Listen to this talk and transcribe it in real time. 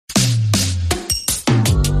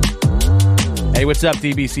Hey, what's up,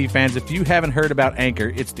 DBC fans? If you haven't heard about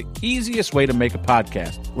Anchor, it's the easiest way to make a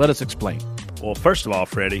podcast. Let us explain. Well, first of all,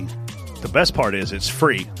 Freddie, the best part is it's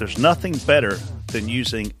free. There's nothing better than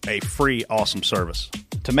using a free, awesome service.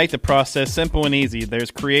 To make the process simple and easy, there's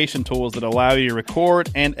creation tools that allow you to record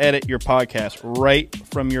and edit your podcast right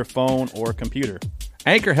from your phone or computer.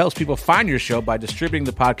 Anchor helps people find your show by distributing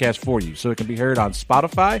the podcast for you, so it can be heard on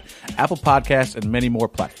Spotify, Apple Podcasts, and many more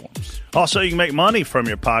platforms. Also, you can make money from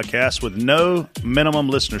your podcast with no minimum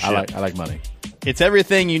listenership. I like money. It's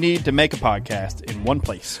everything you need to make a podcast in one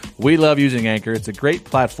place. We love using Anchor. It's a great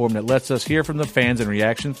platform that lets us hear from the fans in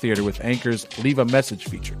Reaction Theater with Anchor's Leave a Message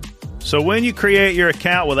feature. So when you create your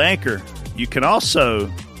account with Anchor, you can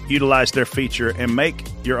also utilize their feature and make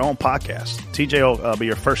your own podcast. TJ will be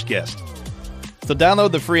your first guest. So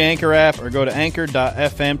download the free Anchor app or go to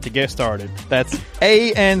anchor.fm to get started. That's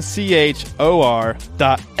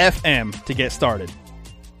ANCHOR.FM to get started.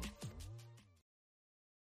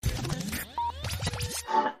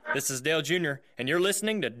 This is Dale Jr., and you're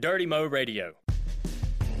listening to Dirty Mo Radio.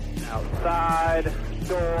 Outside,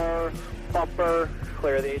 door, bumper,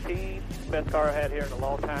 clear the 18. Best car ahead here in a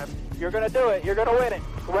long time. You're going to do it. You're going to win it.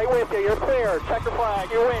 Right with you. You're clear. Check the flag.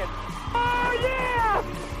 You win. Oh, yeah!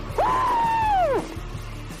 Woo!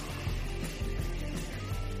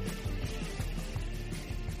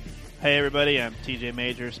 Hey everybody, I'm TJ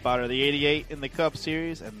Major, spotter of the 88 in the Cup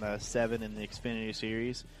Series and the 7 in the Xfinity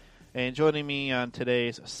Series. And joining me on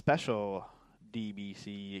today's special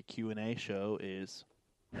DBC Q&A show is...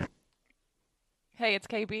 Hey, it's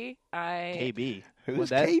KB. KB. Who's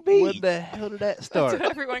that, KB? When the hell did that start? That's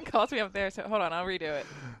what everyone calls me up there, so hold on, I'll redo it.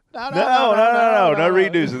 No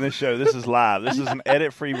redos in this show. This is live. This is an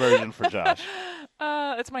edit-free version for Josh.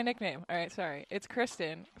 It's my nickname. All right, sorry. It's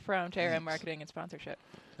Kristen from JRM Marketing and Sponsorship.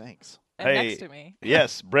 Thanks. And next to me.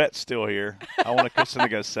 Yes, Brett's still here. I wanted Kristen to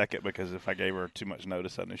go second because if I gave her too much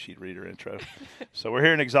notice, I knew she'd read her intro. So we're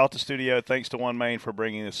here in Exalta Studio. Thanks to One Main for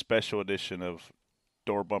bringing this special edition of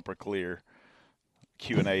Door Bumper Clear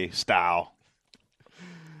Q&A style.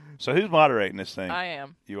 So who's moderating this thing? I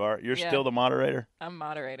am. You are? You're Yeah. still the moderator? I'm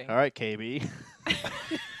moderating. All right, KB.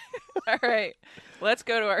 All right. Let's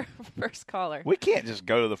go to our first caller. We can't just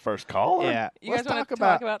go to the first caller. Yeah. You let's guys wanna talk talk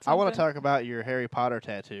about I want to something? talk about your Harry Potter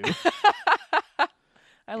tattoo.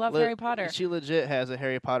 I love Harry Potter. She legit has a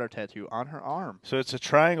Harry Potter tattoo on her arm. So it's a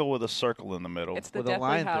triangle with a circle in the middle. It's the with a Deathly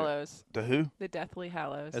line through it. Hallows. The who? The Deathly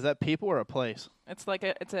Hallows. Is that people or a place? It's like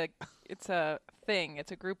it's a thing.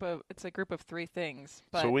 It's a group of 3 things.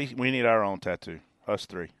 But So we need our own tattoo. Us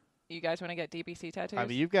three. you guys want to get DBC tattoos? I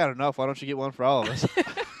mean, you've got enough. Why don't you get one for all of us?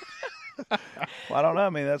 Well, I don't know. I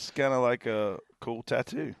mean, that's kind of like a cool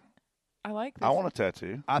tattoo. I like this. I want a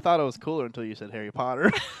tattoo. I thought it was cooler until you said Harry Potter.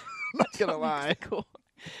 I'm not gonna lie. Cool.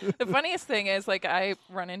 The funniest thing is, like, I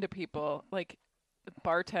run into people, like,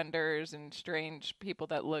 bartenders and strange people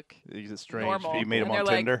that look Is it strange? normal. You meet them and on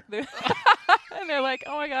they're Tinder? Like, and they're like,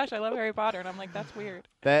 oh my gosh, I love Harry Potter. And I'm like, that's weird.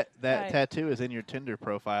 That Right. tattoo is in your Tinder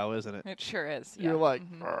profile, isn't it? It sure is. You're yeah. like,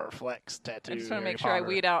 Mhm. flex tattoo. I just want to Harry make sure I Potter.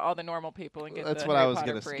 weed out all the normal people and get That's the what I Harry was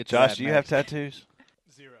Potter gonna freaks. get to. Josh, do you have tattoos?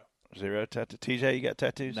 Zero. Tattoo. TJ, you got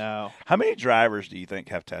tattoos? No. How many drivers do you think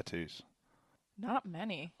have tattoos? Not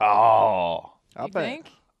many. Oh, I'll You bet. think?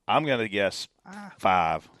 I'm gonna guess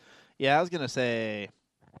 5. Yeah, I was gonna say.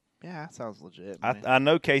 Yeah, that sounds legit. man. I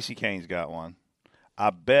know Casey Kane's got one. I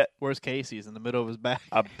bet Where's Casey's in the middle of his back?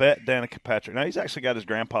 Danica Patrick. Now he's actually got his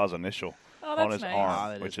grandpa's initial Oh, on that's his nice. Oh, arm,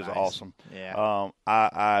 that which is is nice. awesome. Yeah.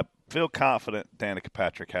 I feel confident Danica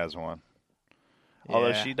Patrick has one. Although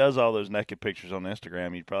Yeah. she does all those naked pictures on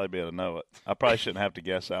Instagram, you'd probably be able to know it. I probably shouldn't have to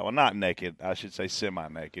guess that one. Not naked. I should say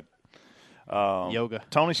semi-naked. Yoga.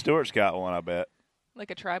 Tony Stewart's got one, I bet.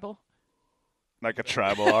 Like a tribal Like a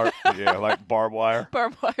tribal art. Yeah, like barbed wire.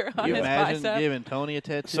 barbed wire on You his imagine bicep. giving Tony a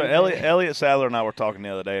tattoo? So Elliot Sadler and I were talking the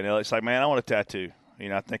other day, and Elliot's like, man, I want a tattoo. You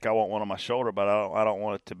know, I think I want one on my shoulder, but I don't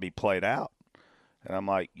want it to be played out. And I'm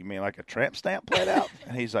like, you mean like a tramp stamp played out?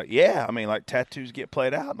 And he's like, yeah, I mean, like tattoos get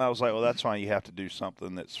played out. And I was like, well, that's why you have to do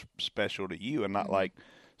something that's special to you and not like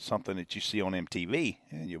something that you see on MTV,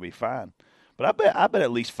 and you'll be fine. But I bet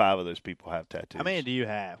at least 5 of those people have tattoos. How many do you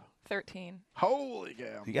have? 13. Holy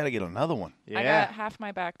cow! You got to get another one. Yeah, I got half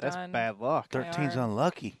my back that's done. bad luck. 13's are.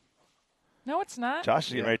 unlucky. No, it's not. Josh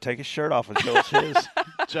is getting ready to take his shirt off and show us his.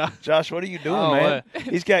 Josh, what are you doing, Oh, man?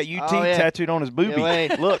 He's got UT Oh, yeah. tattooed on his boobie. Yeah,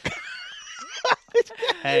 wait. Look.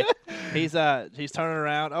 Hey, he's turning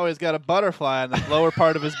around. Oh, he's got a butterfly in the lower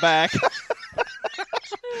part of his back.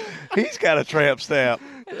 He's got a tramp stamp.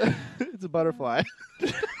 It's a butterfly. You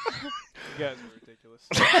guys are ridiculous.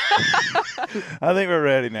 I think we're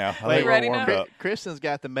ready now. I think ready we're warmed now? up. Kristen's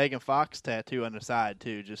got the Megan Fox tattoo on the side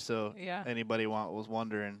too, just so Yeah. anybody was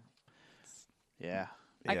wondering. Yeah.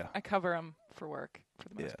 Yeah. I cover them for work for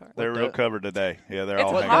the most part. They're real covered today. Yeah, they're It's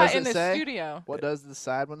all What hanging. does hot it in the say? studio. What does the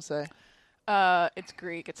side one say? It's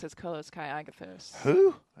Greek. It says Kolos Kai Agathos.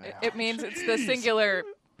 Who? It means it's the singular,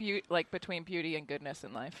 between beauty and goodness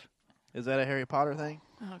in life. Is that a Harry Potter thing?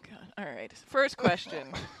 Oh God! All right. First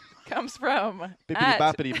question comes from Bippity at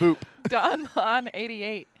boppity boop.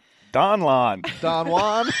 DonLon88. Don Lon. Don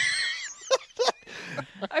Juan.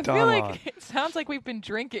 I feel Don. like it sounds like we've been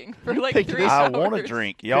drinking for like picked 3 this- I hours. want to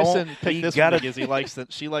drink. Y'all Kristen want, picked you this gotta, one because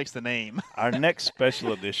she likes the name. Our next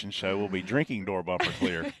special edition show will be drinking door bumper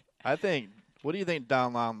clear. I think. What do you think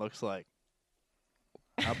Don Juan looks like?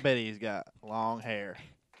 I bet he's got long hair.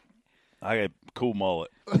 I got a cool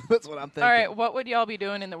mullet. That's what I'm thinking. All right. What would y'all be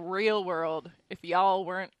doing in the real world if y'all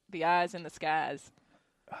weren't the eyes in the skies?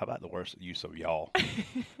 How about the worst use of y'all?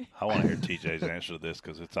 I want to hear TJ's answer to this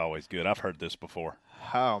because it's always good. I've heard this before.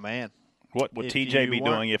 Oh man, What would If TJ you be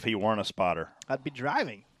weren't- doing if he weren't a spotter? I'd be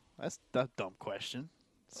driving. That's a dumb question.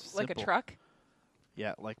 It's Like a simple. truck?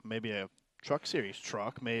 Yeah, like maybe a truck series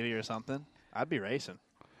truck, maybe or something. I'd be racing.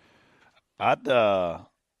 I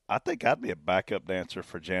think I'd be a backup dancer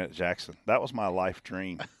for Janet Jackson. That was my life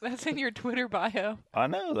dream. That's in your Twitter bio. I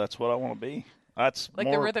know that's what I want to be. That's Like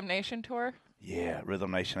more, the Rhythm Nation tour? Yeah,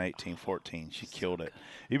 Rhythm Nation 1814. She killed it.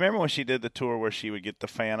 You remember when she did the tour where she would get the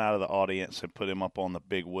fan out of the audience and put him up on the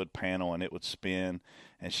big wood panel and it would spin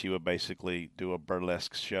and she would basically do a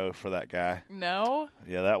burlesque show for that guy? No.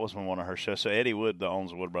 Yeah, that was one of her shows. So Eddie Wood, that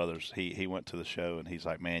owns the Wood Brothers, he went to the show and he's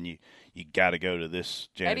like, man, you got to go to this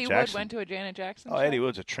Janet Eddie Jackson. Wood went to a Janet Jackson Oh, show? Eddie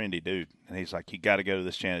Wood's a trendy dude. And he's like, you got to go to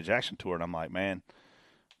this Janet Jackson tour. And I'm like, man,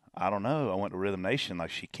 I don't know. I went to Rhythm Nation.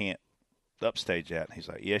 Like, she can't upstage that. And he's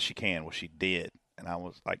like, yes, she can. Well, she did. And I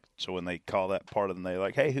was like, so when they call that part of them, they're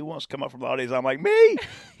like, hey, who wants to come up from the audience? I'm like, me,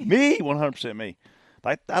 100% me.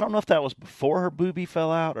 Like, I don't know if that was before her boobie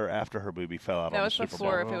fell out or after her boobie fell out That on was the Super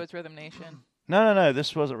before Bowl. if it was Rhythm Nation. No.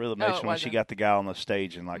 This wasn't Rhythm Oh, it Nation when she wasn't. got the guy on the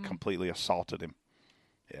stage and, like, completely assaulted him.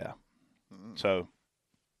 Yeah. So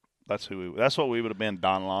that's what we would have been,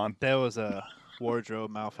 Don Lon. That was a wardrobe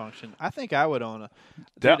malfunction. I think I would own a.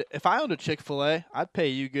 Yeah. Dude, if I owned a Chick-fil-A, I'd pay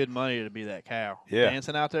you good money to be that cow. Yeah.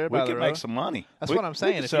 Dancing out there We by the could road. make some money. That's what I'm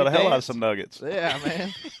saying. We could If sell you the hell out of danced- some nuggets. Yeah,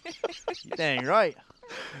 man. You dang right.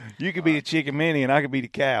 You could be the chicken mini, and I could be the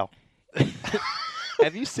cow.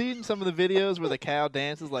 Have you seen some of the videos where the cow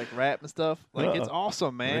dances like rap and stuff? Like it's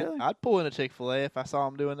awesome, man. Really? I'd pull in a Chick-fil-A if I saw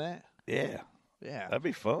him doing that. Yeah, Yeah, that'd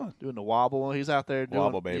be fun. doing the wobble when he's out there doing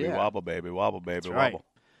Wobble baby, yeah. wobble baby, wobble baby, That's right. wobble.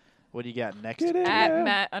 What do you got next? Get it. At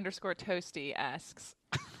Yeah. Matt_Toasty asks,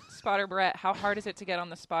 Spotter Brett, how hard is it to get on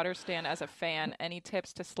the spotter stand as a fan? Any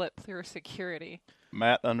tips to slip through security?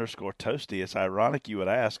 Matt_Toasty. It's ironic you would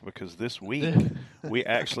ask because this week we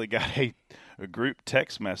actually got a group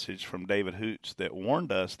text message from David Hoots that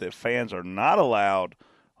warned us that fans are not allowed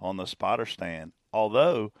on the spotter stand.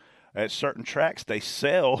 Although at certain tracks they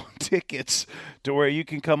sell tickets to where you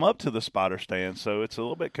can come up to the spotter stand, so it's a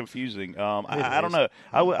little bit confusing. I don't know.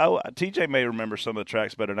 TJ may remember some of the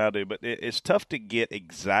tracks better than I do, but it's tough to get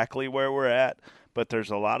exactly where we're at. But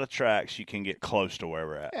there's a lot of tracks you can get close to where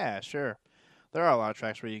we're at. Yeah, sure. There are a lot of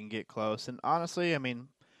tracks where you can get close, and honestly, I mean,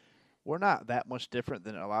 we're not that much different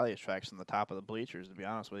than a lot of these tracks on the top of the bleachers, to be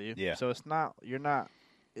honest with you. Yeah. So it's not. You're not.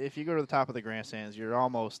 If you go to the top of the grandstands, you're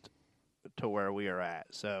almost to where we are at.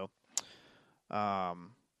 So, I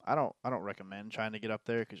don't recommend trying to get up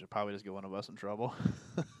there because you'll probably just get one of us in trouble.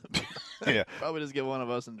 Yeah. Probably just get one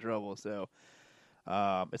of us in trouble. So,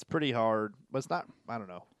 it's pretty hard, but it's not. I don't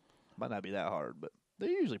know. Might not be that hard, but they're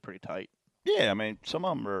usually pretty tight. Yeah, I mean, some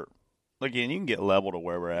of them are, again, you can get level to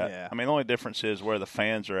where we're at. Yeah. I mean, the only difference is where the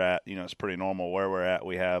fans are at. You know, it's pretty normal. Where we're at,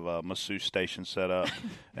 we have a masseuse station set up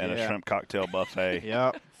and a Yeah. shrimp cocktail buffet.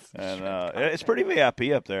 Yep. And it's pretty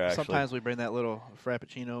VIP up there, actually. Sometimes we bring that little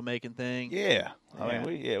frappuccino making thing. Yeah. I Yeah. mean,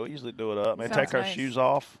 we usually do it up. Man, Sounds take our nice. shoes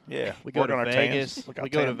off. Yeah. We go Work to on our Vegas. tans. Look how We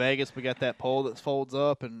go to tan- Vegas. We got that pole that folds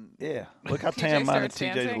up, and Yeah. Look how TJ tan mine and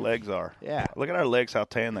starts TJ's dancing. legs are. yeah, Look at our legs, how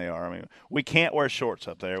tan they are. I mean, we can't wear shorts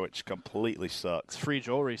up there, which completely sucks. it's free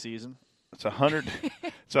jewelry season. It's 100.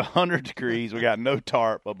 It's 100 degrees. We got no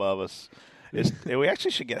tarp above us. We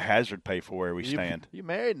actually should get hazard pay for where we stand. You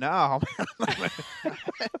married? No, man.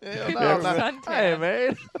 Hell no, I'm not- Suntan. I ain't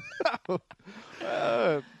married.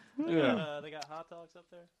 They got hot dogs up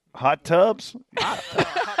there. Hot tubs.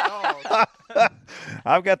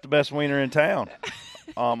 I've got the best wiener in town.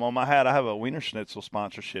 On my hat, I have a Wiener Schnitzel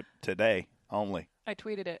sponsorship today only. I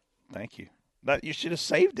tweeted it. Thank you. That you should have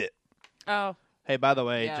saved it. Oh, Hey, by the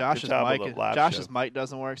way, Yeah. Josh's Good job with the live show. mic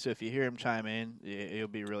doesn't work, so if you hear him chime in, it'll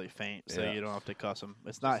be really faint, so Yeah. you don't have to cuss him.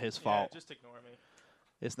 It's not his fault. Just ignore me.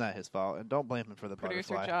 It's not his fault, and don't blame him for the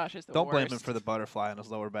Producer butterfly. Josh is the Don't worst. blame him for the butterfly in his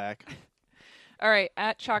lower back. All right,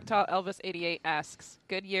 at Choctaw Elvis 88 asks,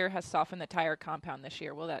 Goodyear has softened the tire compound this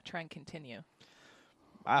year. Will that trend continue?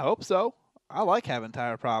 I hope so. I like having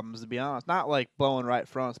tire problems, to be honest. Not like blowing right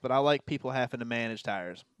fronts, but I like people having to manage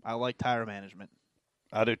tires. I like tire management.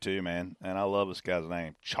 I do too, man. And I love this guy's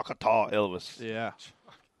name, Choctaw Elvis. Yeah.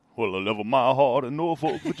 Well, I live in my heart in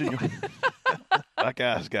Norfolk, Virginia. That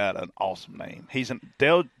guy's got an awesome name. He's a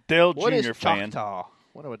Dale What is Jr. fan. Choctaw?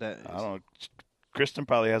 What would that is? I don't know. Kristen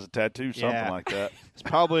probably has a tattoo, something Yeah. like that. It's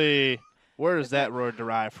probably, where does that word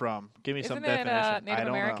derive from? Give me some Isn't it definition. Native I don't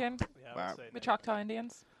American? Yeah, Wow. The Choctaw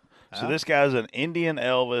Indians? So this guy's an Indian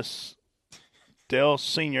Elvis, Dale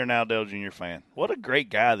Sr., now Dale Jr. fan. What a great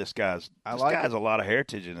guy this guy's. I This like guy has it. a lot of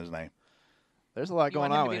heritage in his name. There's a lot You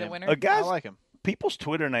going want him on to with be the him. winner? A guy's, I like him. people's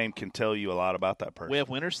Twitter name can tell you a lot about that person. We have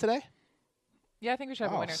winners today? Yeah, I think we should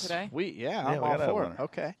have a winner today. Sweet. Yeah, Yeah, I'm we all gotta have a for it. winner.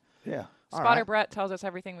 Okay. Yeah, All Spotter right. Brett tells us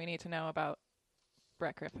everything we need to know about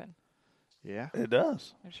Brett Griffin. Yeah. it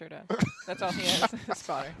does. It sure does. That's all he is,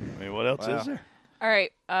 Spotter. I mean, what else Wow. is there? All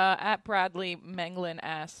right, at Bradley Menglin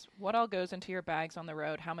asks, what all goes into your bags on the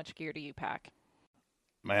road? How much gear do you pack?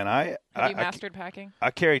 Man, Have you mastered packing?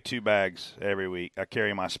 I carry 2 bags every week. I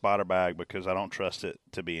carry my spotter bag because I don't trust it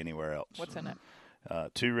to be anywhere else. What's in it?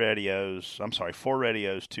 4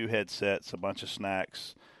 radios, 2 headsets, a bunch of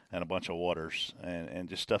snacks, and a bunch of waters, and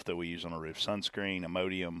just stuff that we use on the roof. Sunscreen,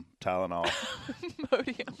 Imodium, Tylenol,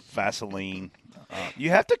 Modium. Vaseline.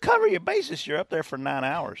 You have to cover your bases. You're up there for 9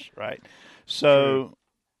 hours, right? So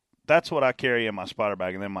that's what I carry in my spotter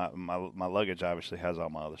bag, and then my luggage obviously has all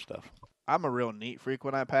my other stuff. I'm a real neat freak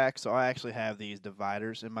when I pack, so I actually have these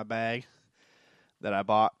dividers in my bag that I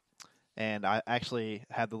bought. And I actually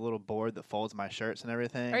have the little board that folds my shirts and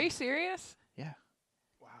everything. Are you serious? Yeah.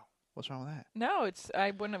 Wow. What's wrong with that? No,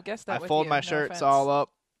 I wouldn't have guessed that. I with fold you. my No shirts offense. all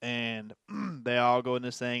up, and they all go in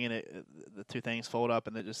this thing, and the 2 things fold up,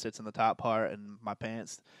 and it just sits in the top part. And my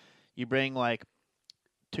pants, you bring like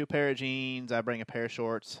 2 pair of jeans, I bring a pair of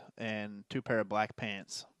shorts, and 2 pair of black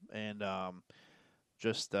pants, and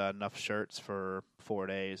just enough shirts for 4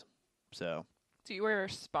 days. So Do you wear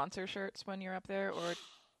sponsor shirts when you're up there, or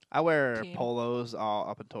I wear Team. polos all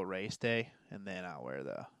up until race day, and then I'll wear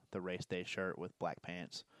the race day shirt with black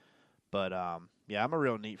pants. But yeah, I'm a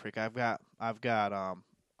real neat freak. I've got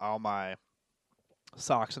all my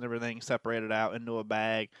socks and everything separated out into a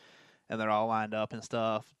bag, and they're all lined up and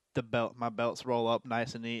stuff. My belts roll up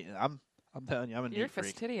nice and neat. I'm telling you, I'm a you're neat freak.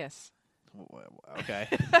 fastidious? Okay.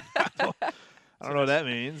 I don't know what that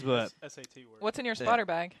means, but SAT word. What's in your spotter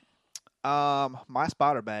bag? my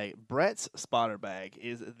spotter bag, Brett's spotter bag,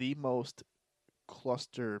 is the most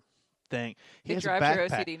cluster thing. He It has a drives your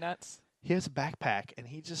backpack. OCD nuts. He has a backpack, and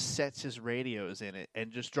he just sets his radios in it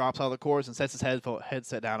and just drops all the cords and sets his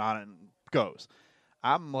headset down on it and goes.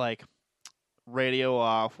 I'm like, radio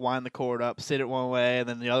off, wind the cord up, sit it one way, and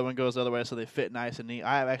then the other one goes the other way so they fit nice and neat.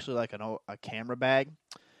 I have actually like a camera bag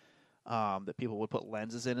that people would put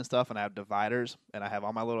lenses in and stuff, and I have dividers, and I have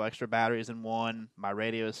all my little extra batteries in one. My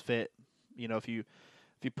radios fit. You know, if you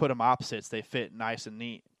put them opposites, they fit nice and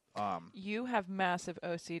neat. You have massive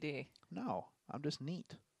OCD. No, I'm just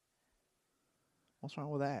neat. What's wrong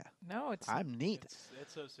with that? No, it's I'm neat.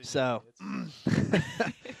 It's OCD. So,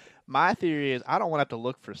 It's- my theory is I don't want to have to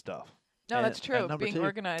look for stuff. no, and- that's true. and number Being two-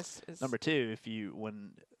 organized is Number 2,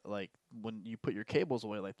 when you put your cables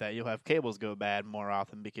away like that, you'll have cables go bad more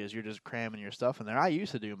often because you're just cramming your stuff in there. I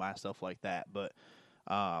used to do my stuff like that, but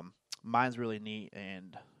mine's really neat,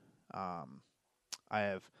 and I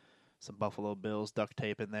have some Buffalo Bills duct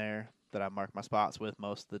tape in there that I mark my spots with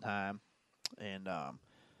most of the time, and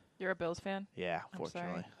You're a Bills fan? yeah, I'm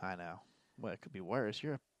fortunately, sorry. I know. Well, it could be worse.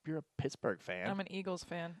 You're a Pittsburgh fan, I'm an Eagles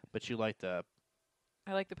fan. but you like the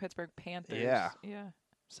I like the Pittsburgh Panthers. Yeah. Yeah.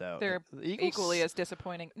 so They're the Eagles, equally as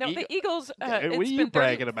disappointing. No, Eagle- the Eagles, Yeah, what it's are you been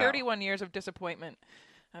bragging about? 31 years of disappointment.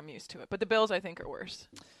 I'm used to it. But the Bills, I think, are worse.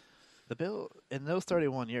 The Bill in those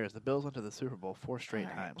 31 years, the Bills went to the Super Bowl 4 straight All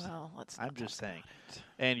right, times. well, let's I'm not just talk saying. about it.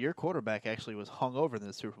 And your quarterback actually was hung over in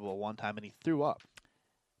the Super Bowl one time, and he threw up.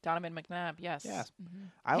 Donovan McNabb, yes. Yes. Mhm.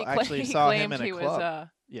 I He actually he saw him claimed in a he club. was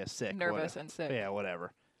Yeah, sick. nervous whatever. and sick. Yeah,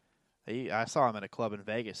 whatever. I saw him in a club in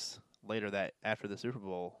Vegas after the Super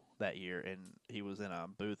Bowl that year, and he was in a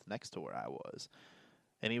booth next to where I was,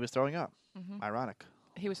 and he was throwing up. Mhm. Ironic.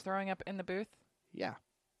 He was throwing up in the booth. Yeah.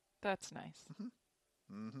 That's nice.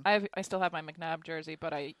 I still have my McNabb jersey,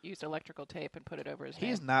 but I used electrical tape and put it over his name.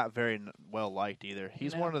 He's not very well liked either.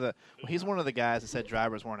 He's one of the guys that said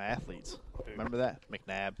drivers weren't athletes. Remember that?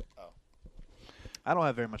 McNabb. Oh. I don't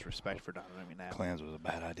have very much respect for Donovan McNabb. Cleanse was a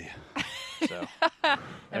bad idea. So.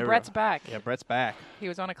 And Brett's back. Yeah, Brett's back. He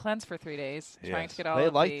was on a cleanse for 3 days, trying to get all they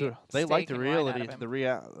of like the they like the steak and wine out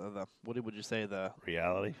reality, of him. what would you say, the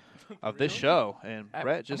Reality. of this show, and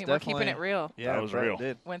Brett just we're definitely keeping it real. Yeah, That was Brett real.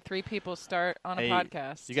 Did. When 3 people start on a Hey,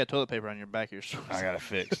 podcast. You got toilet paper on your back of your shorts. I got it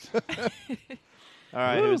fixed. All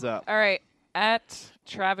right, who's up? All right. At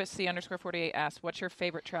Travis C_48 asks, what's your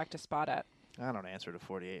favorite track to spot at? I don't answer to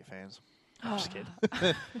 48 fans. I'm just kidding.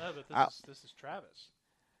 No, but this is Travis.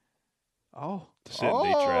 Oh. Sitting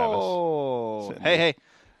D, Travis. Oh. Sitting Hey.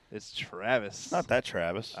 It's Travis. Not that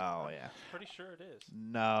Travis. Oh, yeah. Pretty sure it is.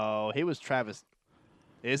 No, he was Travis.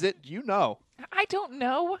 Is it? You know. I don't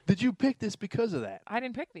know. Did you pick this because of that? I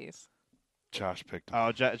didn't pick these. Josh picked him.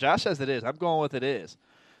 Oh, Josh says it is. I'm going with it is.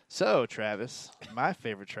 So, Travis, my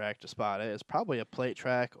favorite track to spot is probably a plate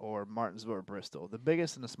track or Martinsville or Bristol, the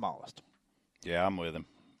biggest and the smallest. Yeah, I'm with him.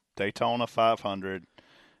 Daytona 500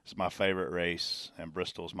 is my favorite race, and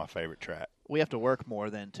Bristol's my favorite track. We have to work more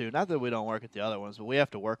then, too. Not that we don't work at the other ones, but we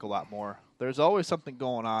have to work a lot more. There's always something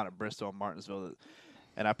going on at Bristol and Martinsville,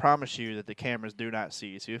 and I promise you that the cameras do not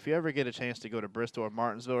see. So if you ever get a chance to go to Bristol or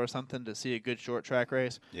Martinsville or something to see a good short track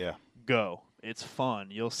race, Yeah. go. It's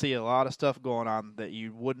fun. You'll see a lot of stuff going on that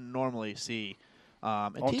you wouldn't normally see.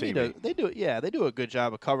 And On TV. they do a good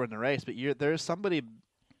job of covering the race, but there's somebody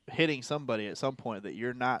hitting somebody at some point that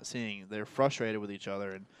you're not seeing. They're frustrated with each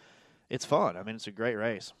other, and it's fun. I mean, it's a great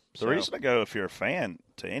race. The reason to go, if you're a fan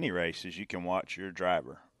to any race, is you can watch your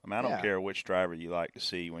driver. I mean, I don't care which driver you like to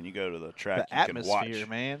see. When you go to the track, The you can atmosphere, watch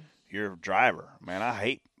man. your driver. Man, I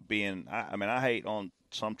hate I hate on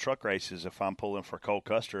some truck races if I'm pulling for Cole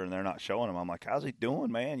Custer and they're not showing him. I'm like, how's he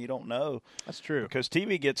doing, man? You don't know. That's true. Because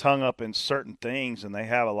TV gets hung up in certain things, and they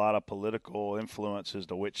have a lot of political influence as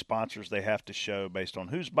to which sponsors they have to show based on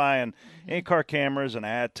who's buying in-car cameras and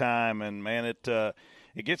ad time. And, man, it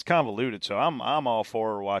gets convoluted. So I'm all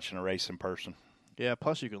for watching a race in person. Yeah,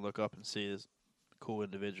 plus you can look up and see this cool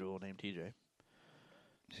individual named TJ.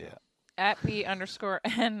 Yeah. At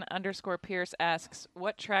B_N_Pierce asks,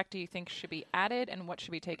 what track do you think should be added and what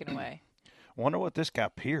should be taken away? Wonder what this guy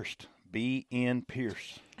pierced. B.N.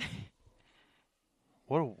 Pierce.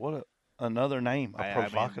 What another name, a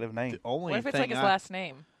provocative name. What if it's like his last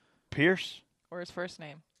name Pierce? or his first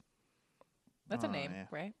name? That's a name,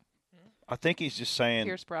 right? I think he's just saying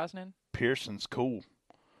Pierce Brosnan. Pearson's cool.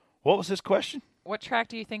 What was his question? What track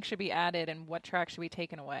do you think should be added and what track should be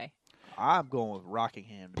taken away? I'm going with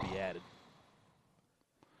Rockingham to be added.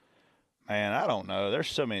 Man, I don't know. There's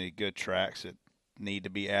so many good tracks that need to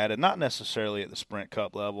be added. Not necessarily at the Sprint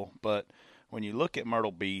Cup level, but when you look at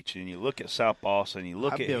Myrtle Beach and you look at South Boston, you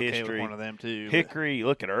look I'd at be okay history, with one of them too, Hickory, you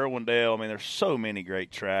look at Irwindale. I mean, there's so many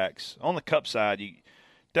great tracks. On the Cup side, you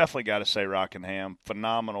definitely got to say Rockingham.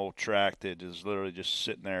 Phenomenal track that is literally just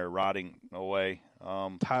sitting there rotting away.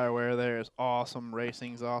 Tire wear there is awesome.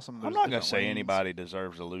 Racing's awesome. I'm There's not going to different say lanes. anybody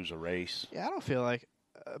deserves to lose a race. Yeah, I don't feel like,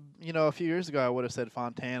 a few years ago I would have said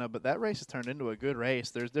Fontana, but that race has turned into a good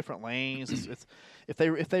race. There's different lanes. It's if they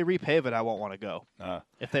repave it, I won't want to go.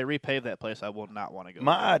 If they repave that place, I will not want to go.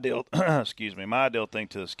 My ideal, my ideal thing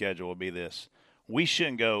to the schedule would be this: we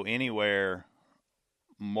shouldn't go anywhere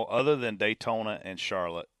other than Daytona and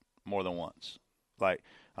Charlotte more than once. Like,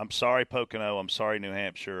 I'm sorry, Pocono. I'm sorry, New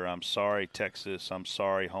Hampshire. I'm sorry, Texas. I'm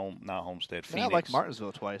sorry, not Homestead, Phoenix. I like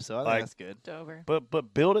Martinsville twice, so I think that's good. Dover.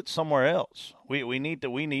 But build it somewhere else. We need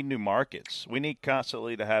new markets. We need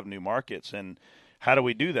constantly to have new markets. And how do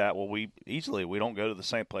we do that? Well, we don't go to the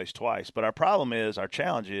same place twice. But our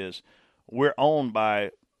challenge is, we're owned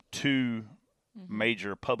by two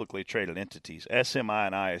major publicly traded entities. SMI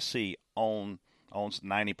and ISC owns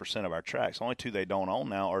 90% of our tracks. Only two they don't own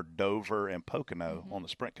now are Dover and Pocono on the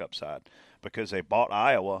Sprint Cup side, because they bought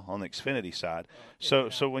Iowa on the Xfinity side. So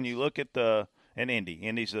when you look at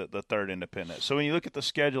Indy's the third independent. So when you look at the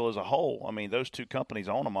schedule as a whole, I mean, those two companies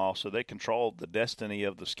own them all, so they control the destiny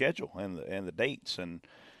of the schedule and the dates. And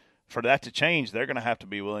for that to change, they're going to have to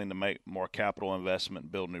be willing to make more capital investment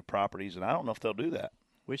and build new properties, and I don't know if they'll do that.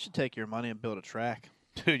 We should take your money and build a track.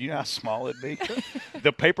 Dude, you know how small it'd be?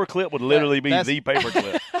 The paperclip would literally be the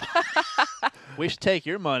paperclip. We should take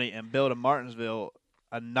your money and build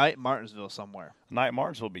a night Martinsville somewhere. Night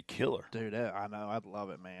Martinsville would be killer. Dude, I know. I'd love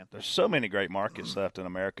it, man. There's so many great markets left in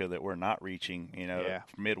America that we're not reaching,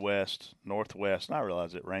 Midwest, Northwest. And I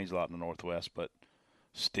realize it rains a lot in the Northwest, but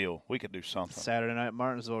still, we could do something. Saturday night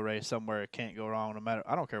Martinsville race somewhere. It can't go wrong no matter.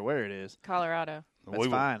 I don't care where it is. Colorado. That's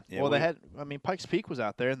fine. Yeah, well, they had. I mean, Pikes Peak was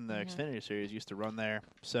out there in the Xfinity Series. Used to run there,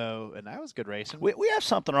 so and that was good racing. We have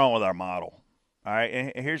something wrong with our model. All right,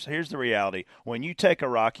 and here's the reality. When you take a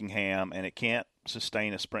Rockingham and it can't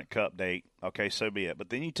sustain a Sprint Cup date, okay, so be it. But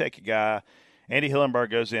then you take a guy, Andy Hillenberg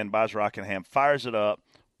goes in, buys Rockingham, fires it up,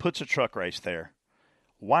 puts a truck race there.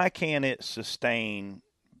 Why can't it sustain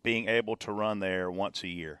being able to run there once a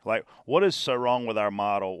year? Like, what is so wrong with our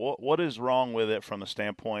model? What is wrong with it from the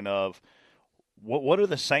standpoint of what are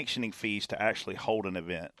the sanctioning fees to actually hold an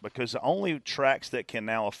event? Because the only tracks that can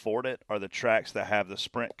now afford it are the tracks that have the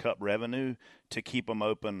Sprint Cup revenue to keep them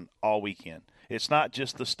open all weekend. It's not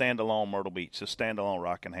just the standalone Myrtle Beach, the standalone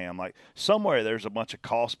Rockingham. Like, somewhere there's a bunch of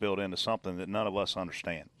cost built into something that none of us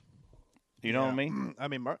understand. You know what I mean? I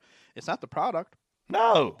mean, it's not the product.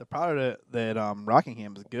 No. The product that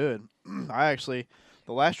Rockingham is good. The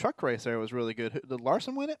last truck race there was really good. Did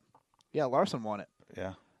Larson win it? Yeah, Larson won it.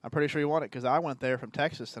 Yeah. I'm pretty sure he won it because I went there from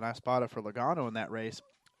Texas and I spotted for Logano in that race,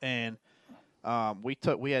 and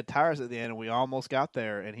we had tires at the end and we almost got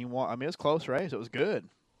there and he won. I mean, it was a close race. It was good.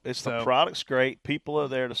 The product's great. People are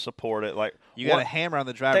there to support it. Like, you got to hammer on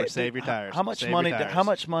the driver. Save your tires. How much money? How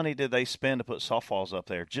much money did they spend to put softballs up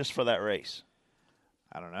there just for that race?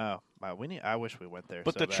 I don't know. I wish we went there.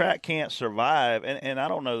 But so the track can't survive, and I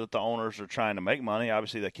don't know that the owners are trying to make money.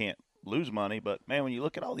 Obviously, they can't lose money. But man, when you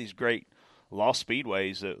look at all these great lost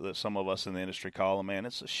speedways that some of us in the industry call them, man,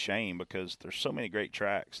 it's a shame because there's so many great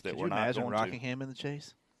tracks that we're not going to. Could you imagine Rockingham in the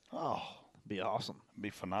chase? Oh, be awesome. Be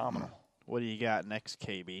phenomenal. What do you got next,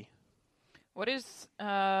 KB? What is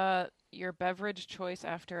your beverage choice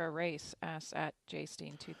after a race? Asks at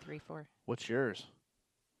jsteen234. What's yours?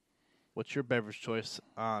 What's your beverage choice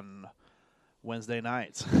on Wednesday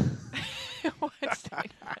nights?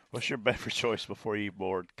 What's your beverage choice before you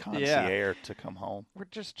board Concierge to come home? We're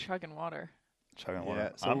just chugging water. Chugging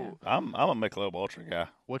water. So I'm a Michelob Ultra guy.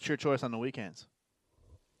 What's your choice on the weekends?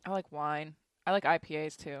 I like wine. I like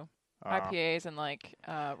IPAs too. IPAs and like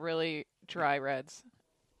really dry reds.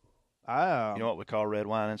 You know what we call red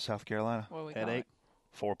wine in South Carolina? What we Headache.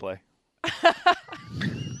 Foreplay.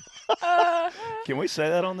 Can we say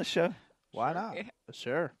that on the show? Why not?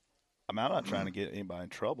 Sure. I mean, I'm not trying to get anybody in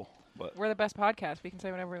trouble, but we're the best podcast. We can say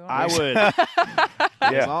whatever we want. I would.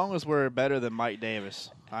 As long as we're better than Mike Davis,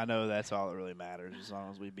 I know that's all that really matters. As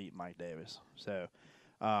long as we beat Mike Davis. So,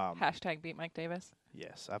 hashtag beat Mike Davis.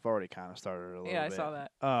 Yes, I've already kind of started a little bit. Yeah, I saw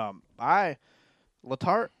that.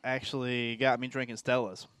 Latarte actually got me drinking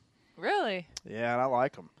Stellas. Really? Yeah, and I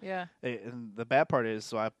like them. Yeah. And the bad part is,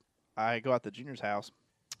 so I go out to Junior's house,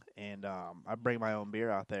 and I bring my own beer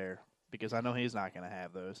out there because I know he's not going to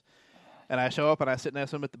have those. And I show up, and I sit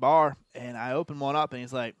next to him at the bar, and I open one up, and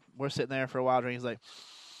he's like, we're sitting there for a while drinking. He's like,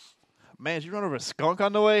 man, did you run over a skunk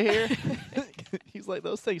on the way here? He's like,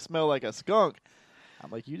 those things smell like a skunk.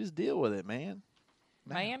 I'm like, you just deal with it, man.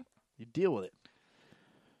 Man? You deal with it.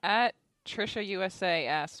 At Trisha USA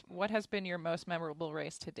asks, what has been your most memorable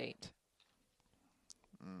race to date?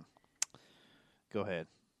 Go ahead.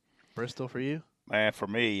 Bristol for you? Man, for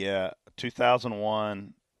me,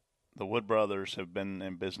 2001, the Wood Brothers have been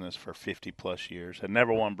in business for 50-plus years. Had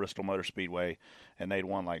never won Bristol Motor Speedway, and they'd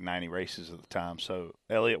won like 90 races at the time. So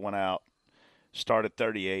Elliott went out, started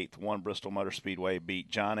 38th, won Bristol Motor Speedway, beat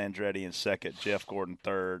John Andretti in second, Jeff Gordon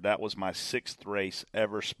third. That was my 6th race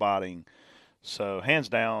ever spotting. So hands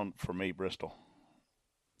down for me, Bristol.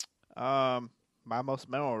 My most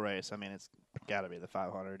memorable race, I mean, it's got to be the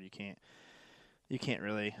 500. You can't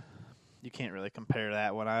really compare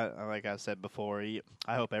that one. Like I said before,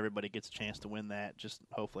 I hope everybody gets a chance to win that. Just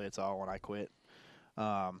hopefully it's all when I quit.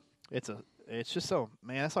 It's just so,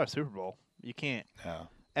 man, that's our Super Bowl. You can't. Yeah.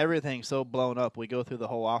 Everything's so blown up. We go through the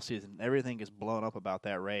whole offseason. Everything is blown up about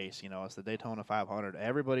that race. You know, it's the Daytona 500.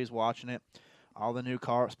 Everybody's watching it. All the new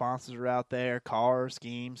car sponsors are out there. Cars,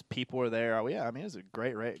 schemes, people are there. Oh yeah, I mean, it was a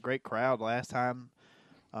great crowd last time.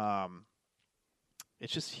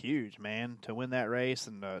 It's just huge, man, to win that race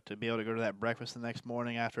and to be able to go to that breakfast the next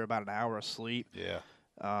morning after about an hour of sleep. Yeah.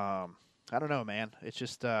 I don't know, man. It's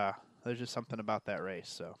just there's just something about that race.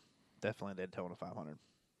 So definitely Daytona 500.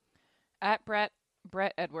 At Brett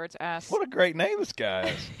Edwards asks, what a great name this guy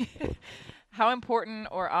is. How important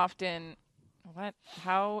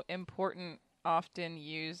often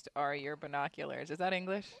used are your binoculars? Is that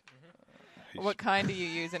English? Mm-hmm. What kind do you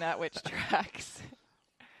use and at which tracks?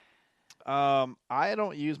 I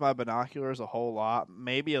don't use my binoculars a whole lot.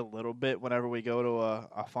 Maybe a little bit whenever we go to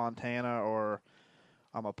a Fontana or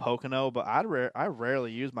a Pocono, but I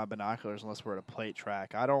rarely use my binoculars unless we're at a plate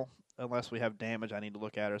track. I don't, unless we have damage I need to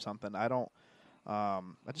look at or something. I don't. I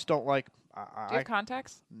just don't like. Do you have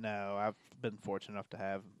contacts? No, I've been fortunate enough to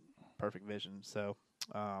have perfect vision. So,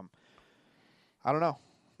 I don't know.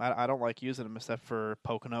 I don't like using them except for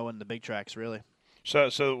Pocono and the big tracks, really.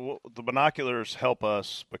 So the binoculars help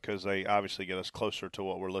us because they obviously get us closer to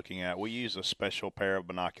what we're looking at. We use a special pair of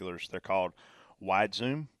binoculars. They're called wide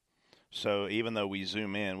zoom. So even though we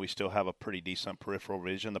zoom in, we still have a pretty decent peripheral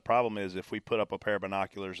vision. The problem is if we put up a pair of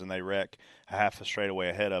binoculars and they wreck a half a straightaway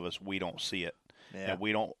ahead of us, we don't see it. Yeah.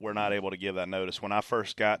 And we're not able to give that notice. When I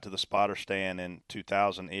first got to the spotter stand in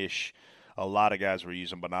 2000-ish, a lot of guys were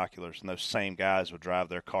using binoculars, and those same guys would drive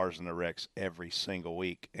their cars in the wrecks every single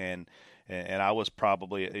week. And I was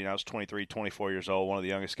probably, I was 23, 24 years old, one of the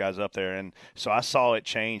youngest guys up there. And so I saw it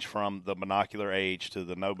change from the binocular age to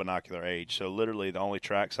the no binocular age. So literally the only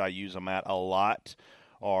tracks I use them at a lot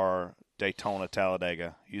are Daytona,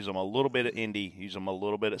 Talladega. Use them a little bit at Indy, use them a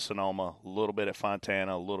little bit at Sonoma, a little bit at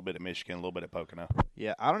Fontana, a little bit at Michigan, a little bit at Pocono.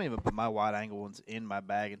 Yeah, I don't even put my wide-angle ones in my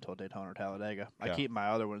bag until Daytona or Talladega. I keep my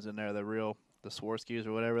other ones in there, the Swarovskis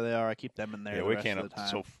or whatever they are. I keep them in there. Yeah, the we rest can't. Of the time.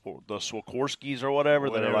 So for the Swarovskis or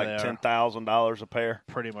whatever that are like $10,000 a pair.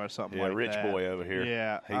 Pretty much something yeah, like rich that. boy over here.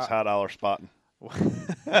 Yeah, he's high dollar spotting.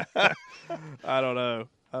 I don't know.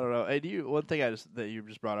 Hey, one thing that you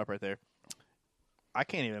just brought up right there. I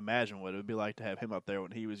can't even imagine what it would be like to have him up there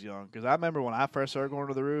when he was young. Because I remember when I first started going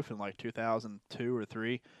to the roof in like 2002 or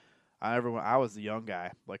 3. I was the young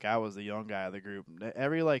guy. Like I was the young guy of the group.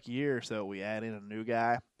 Every year or so, we add in a new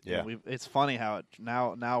guy. Yeah. It's funny how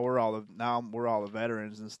now we're all the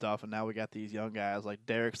veterans and stuff, and now we got these young guys. Like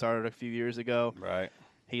Derek started a few years ago. Right.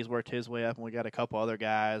 He's worked his way up, and we got a couple other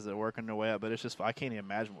guys that are working their way up. But it's just I can't even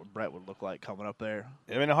imagine what Brett would look like coming up there.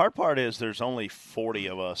 I mean, the hard part is there's only 40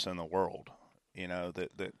 of us in the world.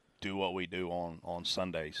 That do what we do on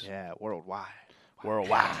Sundays. Yeah, worldwide.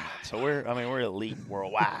 So we're elite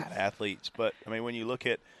worldwide athletes. But I mean, when you look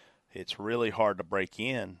at, it's really hard to break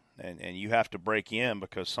in, and you have to break in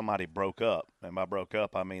because somebody broke up. And by broke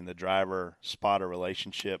up, I mean the driver spotter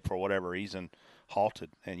relationship for whatever reason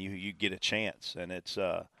halted, and you get a chance, and it's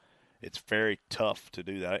very tough to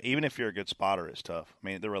do that. Even if you're a good spotter, it's tough. I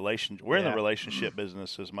mean, we're in the relationship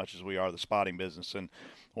business as much as we are the spotting business. And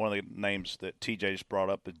one of the names that TJ just brought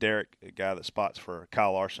up is Derek, a guy that spots for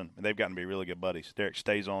Kyle Larson. And they've gotten to be really good buddies. Derek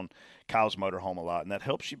stays on Kyle's motorhome a lot, and that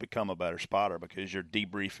helps you become a better spotter because you're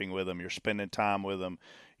debriefing with them, you're spending time with them,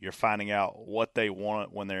 you're finding out what they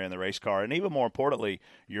want when they're in the race car. And even more importantly,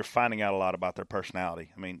 you're finding out a lot about their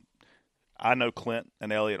personality. I mean, I know Clint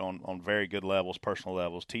and Elliott on very good levels, personal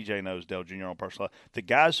levels. TJ knows Dale Jr. on personal level. The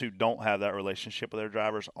guys who don't have that relationship with their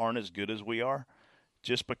drivers aren't as good as we are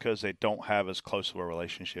just because they don't have as close of a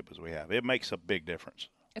relationship as we have. It makes a big difference.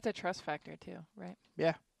 It's a trust factor, too, right?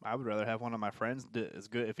 Yeah, I would rather have one of my friends as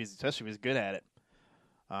good, especially if he's good at it.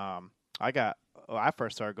 I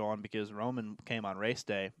first started going because Roman came on race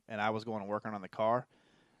day, and I was going to work on the car.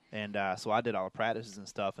 And so I did all the practices and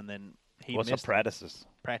stuff, and then he What's missed a practices?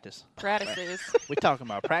 Practice. Practices. We talking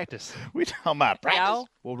about practice. We talking about practice. Ow.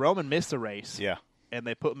 Well, Roman missed the race. Yeah. And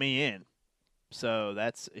they put me in. So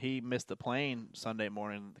he missed the plane Sunday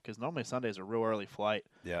morning because normally Sundays are a real early flight.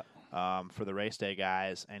 Yeah. For the race day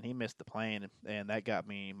guys, and he missed the plane, and that got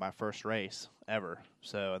me my first race ever.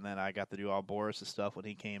 So, and then I got to do all Boris' stuff when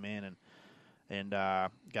he came in, and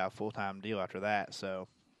got a full-time deal after that. So,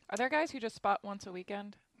 Are there guys who just spot once a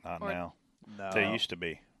weekend? Not Or- now. no. There used to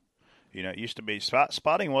be. It used to be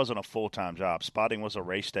spotting wasn't a full-time job. Spotting was a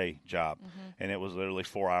race day job, and it was literally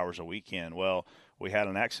 4 hours a weekend. Well, we had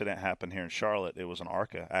an accident happen here in Charlotte. It was an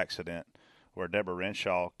ARCA accident where Deborah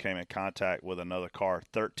Renshaw came in contact with another car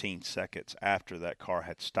 13 seconds after that car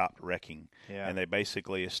had stopped wrecking. Yeah. And they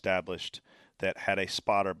basically established that had a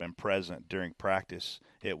spotter been present during practice,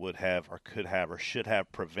 it would have or could have or should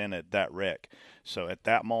have prevented that wreck. So at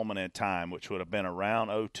that moment in time, which would have been around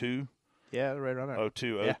 02, Yeah, right around there.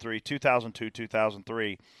 02, 03, 2002,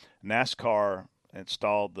 2003, NASCAR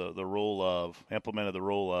implemented the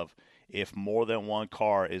rule of if more than one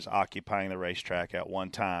car is occupying the racetrack at one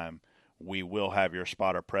time, we will have your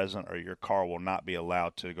spotter present or your car will not be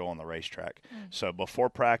allowed to go on the racetrack. So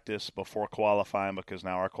before practice, before qualifying, because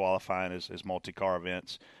now our qualifying is multi-car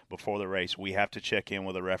events, before the race, we have to check in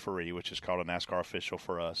with a referee, which is called a NASCAR official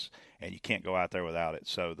for us, and you can't go out there without it.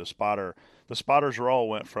 So the spotter's role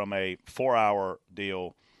went from a 4-hour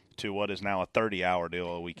deal to what is now a 30-hour deal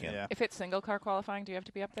a weekend. Yeah. If it's single car qualifying, do you have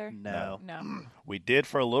to be up there? No. No. We did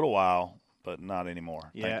for a little while, but not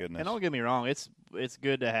anymore. Yeah, Thank goodness. and don't get me wrong, it's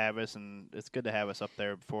good to have us, and it's good to have us up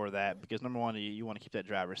there before that because number one, you want to keep that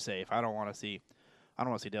driver safe. I don't want to see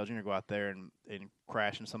Dale Jr. go out there and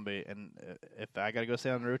crash into somebody. And if I got to go stay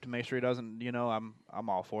on the route to make sure he doesn't, I'm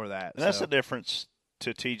all for that. And that's the difference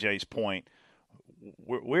to TJ's point.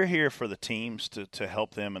 we're here for the teams to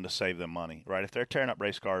help them and to save them money, right? If they're tearing up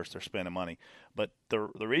race cars, they're spending money. But the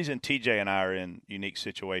reason TJ and I are in unique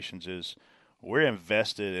situations is we're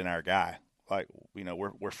invested in our guy. Like,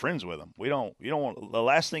 we're friends with him. You don't want, the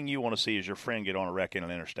last thing you want to see is your friend get on a wreck in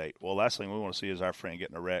an interstate. Well, the last thing we want to see is our friend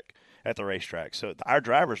getting a wreck at the racetrack. So our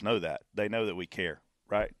drivers know that. They know that we care,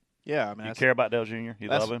 right? Yeah, I mean, you care about Dale Jr. You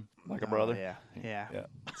love him like a brother. Yeah.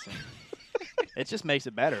 It just makes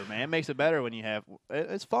it better, man. It makes it better when you have.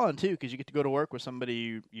 It's fun too because you get to go to work with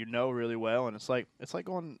somebody you know really well, and it's like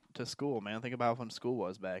going to school, man. Think about when school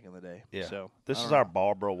was back in the day. Yeah. So this is our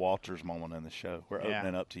Barbara Walters moment in the show. We're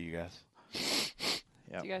opening up to you guys.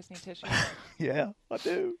 Do you guys need tissue? Yeah, I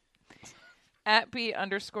do. At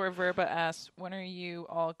 @B_Verba asks, when are you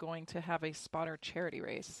all going to have a spotter charity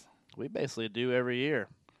race? We basically do every year.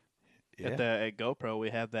 Yeah. At GoPro, we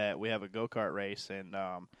have a go-kart race, and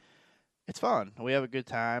it's fun. We have a good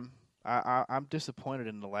time. I'm disappointed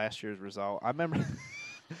in the last year's result. I remember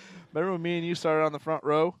when me and you started on the front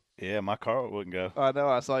row? Yeah, my car wouldn't go. I know.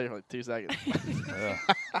 I saw you for like 2 seconds. Yeah.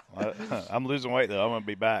 I'm losing weight, though. I'm going to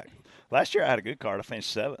be back. Last year I had a good car. I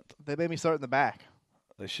finished 7th. They made me start in the back.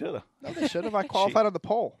 They should have. No, they should have. I qualified on the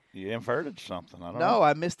pole. You inverted something. I don't know. No,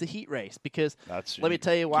 I missed the heat race because let me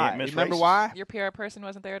tell you why. Remember why? Your PR person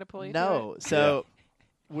wasn't there to pull you No. So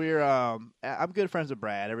we're I'm good friends with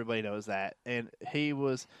Brad. Everybody knows that. And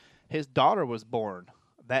his daughter was born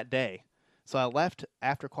that day. So I left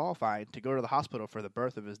after qualifying to go to the hospital for the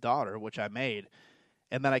birth of his daughter, which I made.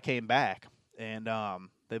 And then I came back and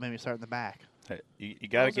they made me start in the back. Hey, you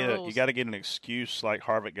got to get an excuse like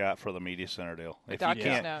Harvick got for the media center deal. If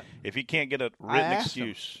you can't get a written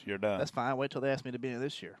excuse, you're done. That's fine. Wait till they ask me to be in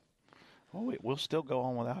this year. Oh, we'll still go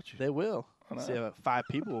on without you. They will. See, 5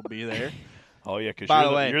 people will be there. Oh yeah, because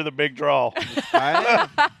you're the big draw. I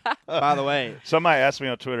am. By the way, somebody asked me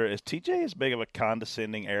on Twitter, "Is TJ as big of a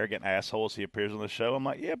condescending, arrogant asshole as he appears on the show?" I'm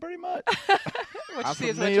like, "Yeah, pretty much." I'm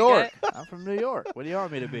from New York. I'm from New York. What do you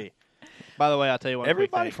want me to be? By the way, I'll tell you one.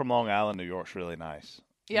 Everybody from Long Island, New York's really nice.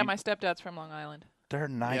 Yeah, my stepdad's from Long Island. They're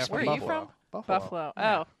nice. Where are you from? Buffalo.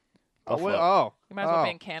 Oh. Buffalo. You might as well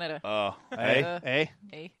be in Canada. Hey.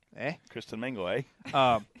 Kristen Mingle, eh?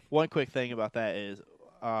 One quick thing about that is,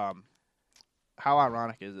 how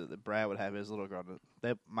ironic is it that Brad would have his little girl?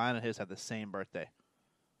 Mine and his have the same birthday.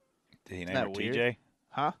 Did he name her TJ?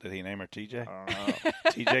 Huh? Did he name her TJ? I don't know.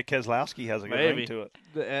 TJ Keselowski has a good ring to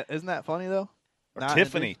it. Isn't that funny though?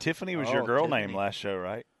 Tiffany. Tiffany was your girl name last show,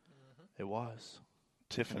 right? It was.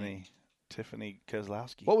 Tiffany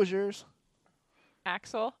Keselowski. What was yours?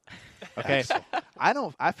 Axel. Okay.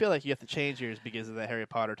 I feel like you have to change yours because of that Harry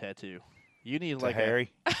Potter tattoo. You need like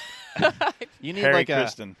Harry. You need Harry like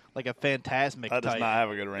Kristen. a phantasmic type. That does not have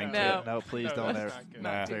a good ring to it. No, please don't ever.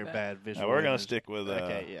 Nah. Very bad visual. No, we're going to stick with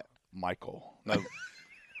Michael. No.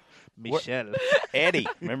 Michelle. Eddie.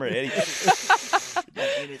 Remember Eddie?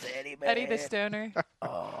 Eddie the Stoner.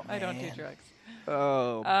 Oh, man. I don't do drugs.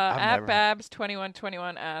 Oh. At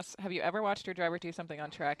Babs2121 asks, have you ever watched your driver do something on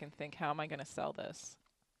track and think, how am I going to sell this?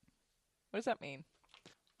 What does that mean?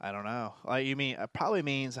 I don't know. Like you mean it probably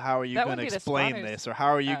means how are you going to explain this, or how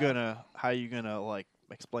are you gonna like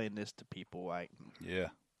explain this to people? Like yeah.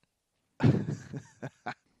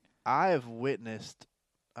 I have witnessed.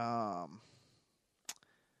 I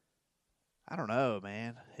don't know,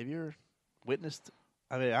 man. Have you ever witnessed?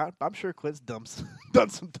 I mean, I'm sure Clint's done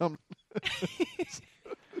some dumb.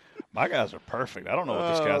 My guys are perfect. I don't know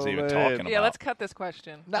what this guy's even talking about. Yeah, let's cut this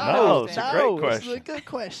question. No, it's a great question. It's a good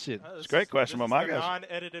question. It's a great question, but my guys,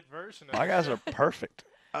 non-edited version. My guys are perfect.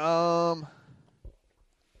 Yeah,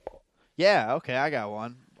 okay, I got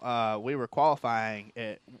one. We were qualifying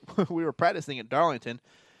we were practicing at Darlington.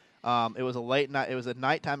 It was a late night. It was a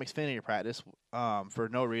nighttime Xfinity practice. For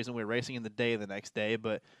no reason, we were racing in the day the next day,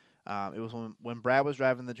 but it was when Brad was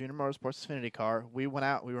driving the Junior Motorsports Xfinity car. We went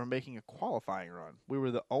out. We were making a qualifying run. We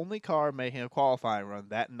were the only car making a qualifying run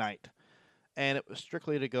that night, and it was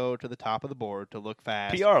strictly to go to the top of the board to look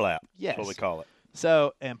fast. PR lap. Yes, that's what we call it.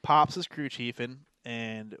 So, and Pops is crew chiefing,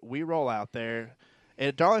 and we roll out there.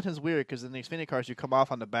 And Darlington's weird because in the Xfinity cars, you come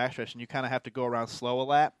off on the backstretch, and you kind of have to go around slow a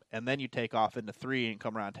lap, and then you take off into 3 and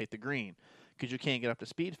come around and take the green because you can't get up to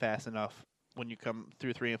speed fast enough when you come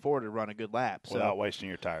through 3 and 4 to run a good lap. Without wasting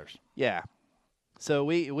your tires. Yeah. So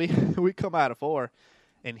we come out of 4,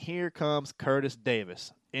 and here comes Curtis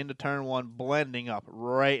Davis into turn 1, blending up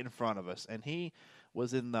right in front of us. And he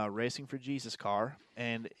was in the Racing for Jesus car,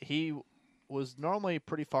 and he was normally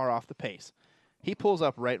pretty far off the pace. He pulls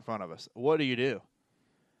up right in front of us. What do? You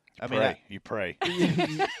pray.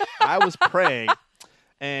 I was praying,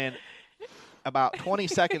 and about 20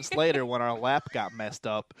 seconds later when our lap got messed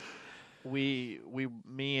up,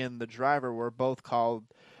 me and the driver were both called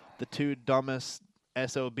the two dumbest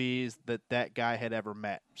SOBs that guy had ever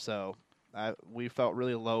met. So we felt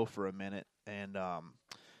really low for a minute, and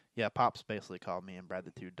Pops basically called me and Brad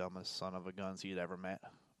the two dumbest son of a guns he'd ever met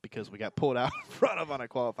because we got pulled out in front of on a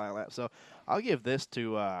qualifying lap. So I'll give this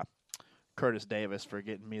to Curtis Davis for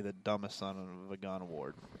getting me the dumbest son of a gun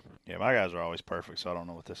award. Yeah, my guys are always perfect, so I don't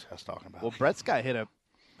know what this guy's talking about. Well, Brett's guy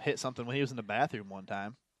hit something when he was in the bathroom one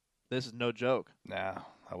time. This is no joke. Nah,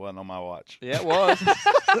 that wasn't on my watch. Yeah, it was.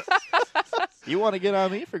 You want to get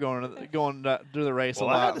on me for going to the race a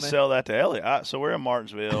lot? I had to sell that to Elliot. So we're in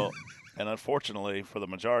Martinsville, and unfortunately, for the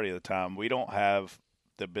majority of the time, we don't have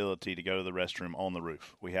the ability to go to the restroom on the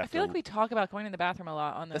roof. I feel like we talk about going to the bathroom a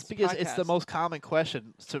lot on this. That's because podcast. It's the most common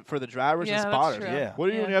question for the drivers and that's spotters. true. Yeah.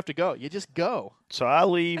 What do you have to go? You just go. So I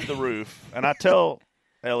leave the roof, and I tell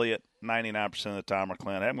Elliot 99% of the time, or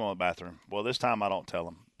Clint, I'm going to the bathroom. Well, this time I don't tell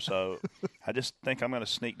him. So I just think I'm going to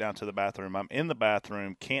sneak down to the bathroom. I'm in the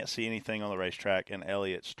bathroom, can't see anything on the racetrack, and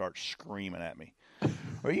Elliot starts screaming at me.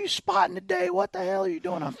 Are you spotting today? What the hell are you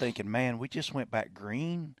doing? I'm thinking, man, we just went back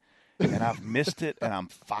green, and I've missed it, and I'm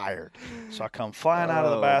fired. So I come flying out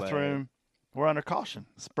of the bathroom. Man. We're under caution.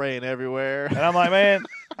 Spraying everywhere. And I'm like, man,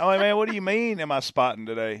 what do you mean am I spotting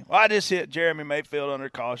today? Well, I just hit Jeremy Mayfield under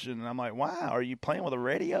caution. And I'm like, wow, are you playing with a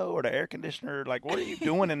radio or the air conditioner? Like, what are you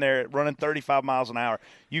doing in there running 35 miles an hour?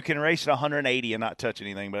 You can race at 180 and not touch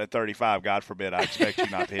anything, but at 35, God forbid, I expect you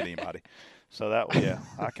not to hit anybody. So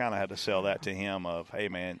I kind of had to sell that to him of, hey,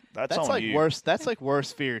 man, that's on like you. That's like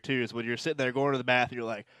worst fear, too, is when you're sitting there going to the bathroom, you're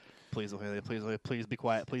like, please be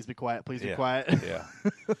quiet. Please be quiet. Please be quiet. Yeah,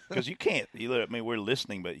 because you can't. We're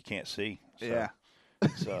listening, but you can't see. So, yeah.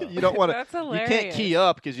 So. You don't want to. That's hilarious. You can't key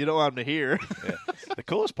up because you don't want them to hear. Yeah. The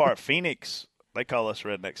coolest part, Phoenix. They call us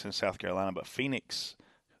rednecks in South Carolina, but Phoenix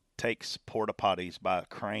takes porta potties by a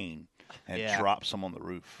crane and drops them on the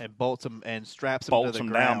roof and bolts them and straps them to the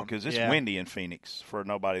ground. Down because it's windy in Phoenix. For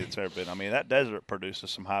nobody that's ever been. I mean, that desert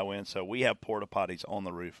produces some high winds, so we have porta potties on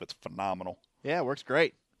the roof. It's phenomenal. Yeah, it works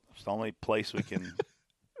great. It's the only place we can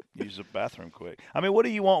use the bathroom quick. I mean, what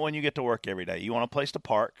do you want when you get to work every day? You want a place to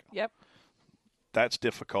park. Yep. That's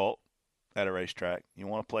difficult at a racetrack. You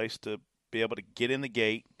want a place to be able to get in the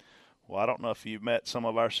gate. Well, I don't know if you've met some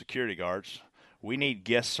of our security guards. We need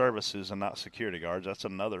guest services and not security guards. That's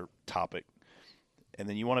another topic. And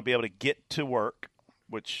then you want to be able to get to work,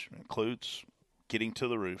 which includes getting to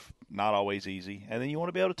the roof. Not always easy. And then you want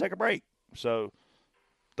to be able to take a break. So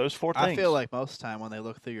those four things. I feel like most of the time when they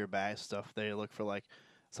look through your bag stuff, they look for like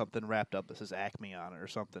something wrapped up that says Acme on it or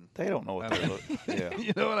something. They don't know what they look. Yeah.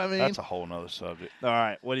 You know what I mean? That's a whole nother subject. All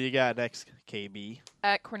right. What do you got next, KB?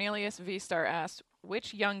 At Cornelius V-Star asked,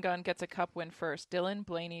 which young gun gets a cup win first? Dylan,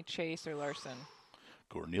 Blaney, Chase, or Larson?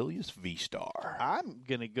 Cornelius V-Star. I'm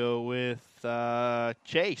going to go with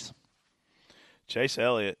Chase. Chase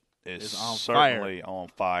Elliott is certainly on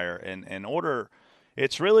fire. And in order,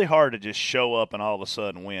 it's really hard to just show up and all of a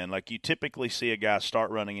sudden win. Like you typically see a guy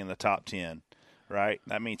start running in the top 10, right?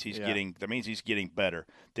 That means he's getting better.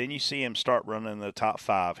 Then you see him start running in the top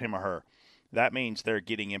 5, him or her. That means they're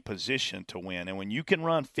getting in position to win. And when you can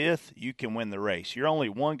run 5th, you can win the race. You're only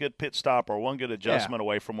one good pit stop or one good adjustment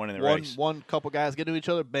away from winning the race. One couple guys get to each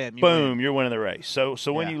other, bam, you're winning the race. So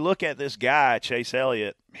when you look at this guy, Chase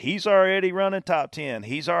Elliott, he's already running top 10.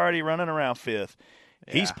 He's already running around 5th.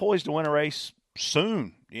 Yeah. He's poised to win a race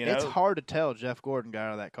soon. It's hard to tell Jeff Gordon got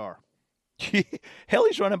out of that car. Hell,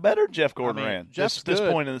 he's running better than Jeff Gordon ran this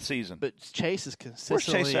point in the season. But Chase is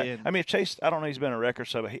consistently. Where's Chase at? If Chase, I don't know, he's been a record,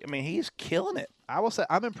 so he's killing it. I will say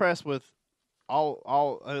I'm impressed with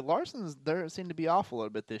all Larson's. There seemed to be off a little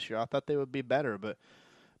bit this year. I thought they would be better, but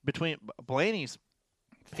between Blaney's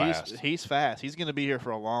fast. He's fast. He's going to be here for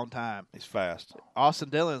a long time. He's fast. Austin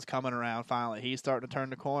Dillon's coming around finally. He's starting to turn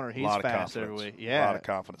the corner. He's fast every week. Yeah, a lot of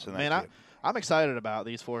confidence in that. Man, I'm excited about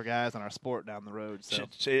these 4 guys in our sport down the road. So.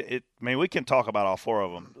 We can talk about all 4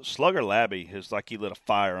 of them. Slugger Labby is like he lit a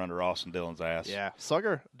fire under Austin Dillon's ass. Yeah.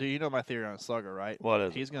 Slugger, do you know my theory on Slugger, right? What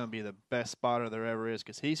is it? He's going to be the best spotter there ever is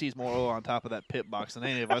because he sees more oil on top of that pit box than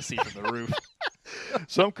any of us see from the roof.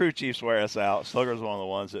 Some crew chiefs wear us out. Slugger's one of the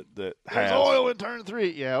ones that has. There's oil in turn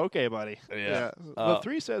 3. Yeah, okay, buddy. Yeah. But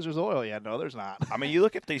 3 says there's oil. Yeah, no, there's not. You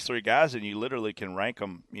look at these 3 guys and you literally can rank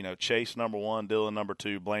them. Chase number 1, Dillon number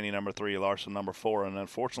 2, Blaney number 3, Larson number 4. And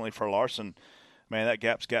unfortunately for Larson, man, that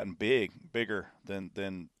gap's gotten bigger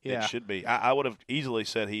than it should be. I would have easily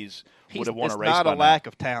said would have won a race. It's not a lack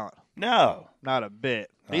of talent. No, not a bit.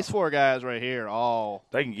 No. These 4 guys right here,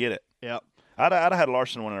 they can get it. Yep. I'd have had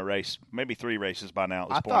Larson win a race, maybe 3 races by now. At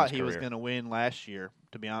this point I thought in his he was going to win last year,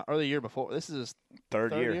 to be honest, or the year before. This is his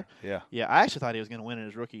Third year. Yeah. Yeah, I actually thought he was going to win in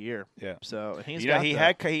his rookie year. Yeah. So and he's You know, got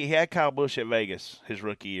he had Kyle Busch at Vegas his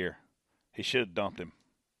rookie year. He should have dumped him.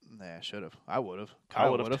 Nah, should have. I would have. I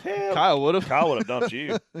Kyle would would have. have. Kyle would have. Kyle would have dumped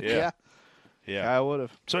you. Yeah. Yeah. Kyle would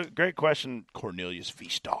have. So great question, Cornelius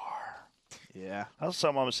V-Star. Yeah. That's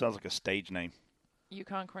something almost sounds like a stage name.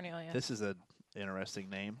 Yukon Cornelia. This is an interesting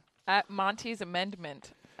name. At Monty's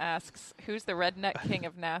Amendment asks, who's the redneck king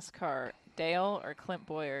of NASCAR, Dale or Clint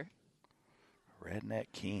Boyer? Redneck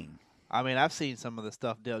King. I mean, I've seen some of the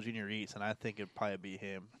stuff Dale Jr. eats, and I think it'd probably be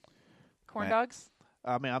him. Corn Man. dogs?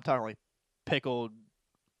 I mean, I'm talking like pickled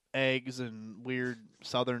eggs and weird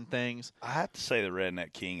southern things. I have to say the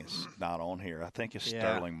Redneck King is not on here. I think it's Yeah.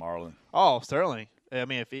 Sterling Marlin. Oh, Sterling. I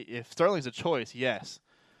mean, if Sterling's a choice, yes.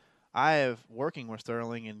 I have working with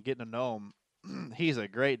Sterling and getting to know him. He's a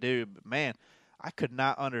great dude, but man, I could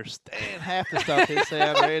not understand half the stuff he'd say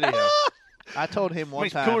on radio. I told him one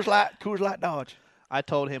time. Coors Light Dodge. I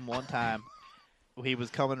told him one time he was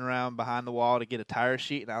coming around behind the wall to get a tire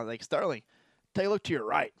sheet, and I was like, Sterling, take a look to your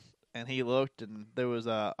right. And he looked, and there was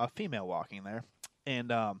a female walking there.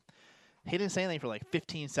 And he didn't say anything for like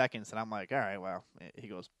 15 seconds, and I'm like, all right, well. He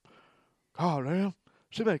goes, God damn,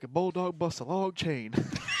 she make a bulldog bust a log chain.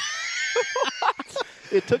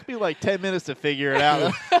 It took me like 10 minutes to figure it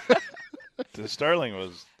out. Sterling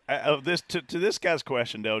was to this guy's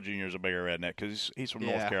question. Dale Jr. is a bigger redneck because he's from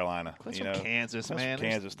North Carolina. That's you from know, Kansas, That's man. from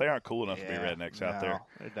Kansas. They aren't cool enough to be rednecks out there.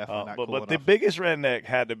 They're definitely not but cool the enough. biggest redneck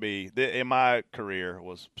had to be in my career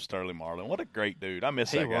was Sterling Marlin. What a great dude! I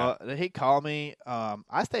miss that guy. He called me.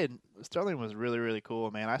 Sterling was really, really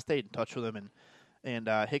cool, man. I stayed in touch with him,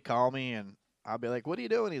 and he'd call me, and I'd be like, "What are you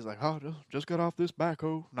doing?" He's like, "Oh, just got off this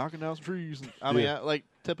backhoe, knocking down some trees." And, I mean, like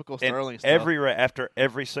typical Sterling stuff. After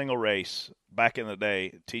every single race back in the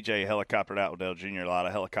day, TJ helicoptered out with Dale Jr. a lot.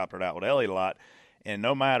 I helicoptered out with Elliott a lot, and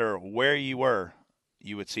no matter where you were,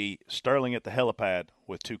 you would see Sterling at the helipad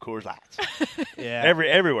with 2 Coors Lights. Yeah,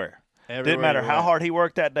 everywhere. Didn't matter you how went. hard he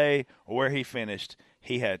worked that day or where he finished.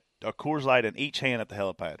 He had a Coors Light in each hand at the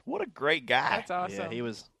helipad. What a great guy! That's awesome. Yeah, he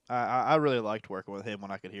was. I really liked working with him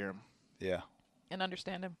when I could hear him. Yeah, And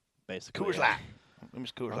understand him. Basically, Coors Light. Let me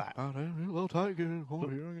Coors Light. Oh, damn, you're a little tight, good.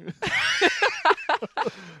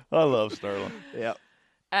 I love Sterling. Yep.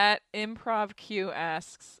 At Improv Q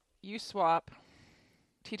asks, you swap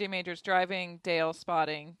TJ Majors driving, Dale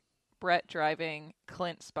spotting, Brett driving,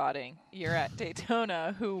 Clint spotting. You're at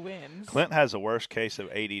Daytona. Who wins? Clint has the worst case of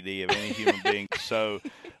ADD of any human being. So,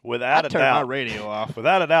 without I'd a turn my doubt, radio off.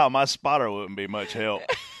 without a doubt, my spotter wouldn't be much help.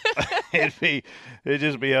 It'd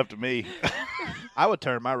just be up to me. I would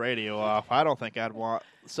turn my radio off. I don't think I'd want.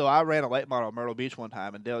 So I ran a late model at Myrtle Beach one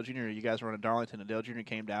time, and Dale Jr., you guys were in Darlington, and Dale Jr.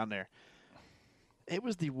 came down there. It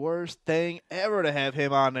was the worst thing ever to have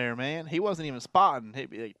him on there, man. He wasn't even spotting. He'd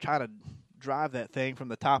be like, trying to drive that thing from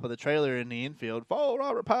the top of the trailer in the infield. Follow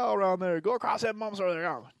Robert Powell around there. Go across that bumps over there.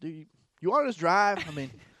 Oh, dude, you want to just drive? I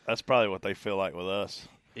mean, That's probably what they feel like with us.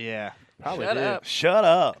 yeah, probably Shut do. up. Shut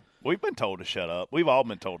up. We've been told to shut up. We've all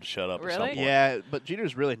been told to shut up at some Really? point. Yeah, but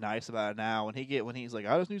Jeter's really nice about it now. When he's like,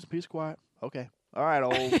 I just need some peace and quiet. Okay. All right,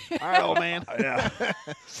 old man. Yeah.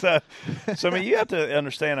 So I mean, you have to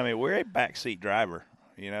understand. I mean, we're a backseat driver,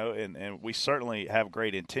 you know, and we certainly have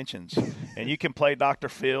great intentions. And you can play Dr.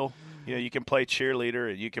 Phil, you know, you can play cheerleader,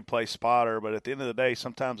 and you can play spotter. But at the end of the day,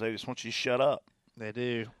 sometimes they just want you to shut up. They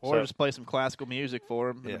do. Or So- just play some classical music for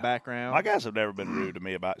him in Yeah. the background. My guys have never been rude to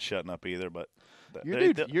me about shutting up either. But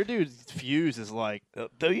Your dude's fuse is like,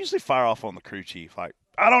 they'll usually fire off on the crew chief like,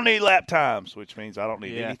 I don't need lap times, which means I don't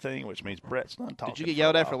need Yeah. anything, which means Brett's done talking. did you get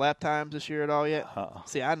yelled a at for while. lap times this year at all yet? Uh-uh.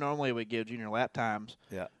 See, I normally would give Junior lap times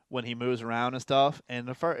Yeah. when he moves around and stuff. And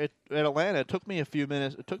at Atlanta, it took me a few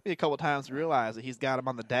minutes. It took me a couple times to realize that he's got him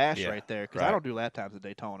on the dash Yeah, right there because right. I don't do lap times at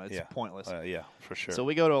Daytona. It's Yeah. pointless. Yeah, for sure. So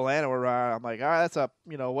we go to Atlanta. I'm like, all right, that's up,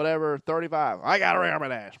 whatever, 35. I got to ring on my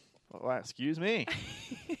dash. Well, excuse me.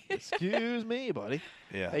 Excuse me, buddy.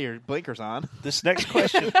 yeah. Hey, your blinker's on. This next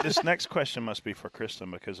question must be for Kristen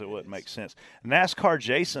because it wouldn't make sense. NASCAR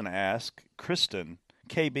Jason asked Kristen,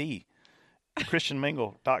 KB,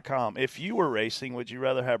 ChristianMingle.com, if you were racing, would you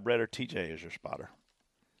rather have Brett or TJ as your spotter?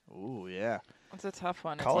 Ooh, yeah. It's a tough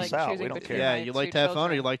one. Call it's us like out. choosing We don't between care. Yeah, my you two like to have fun or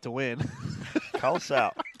children. you like to win? Call us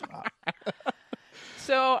out.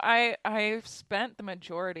 So I've spent the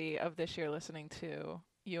majority of this year listening to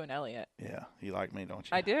you and Elliot. Yeah, you like me, don't you?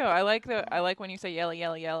 I do. I like when you say yella,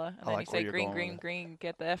 yella, yella, and then like you where say you're green, going green, with it. green,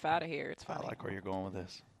 get the F out of here. It's funny. I like where you're going with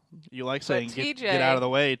this. You like saying TJ get out of the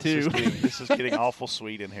way, too. This is getting awful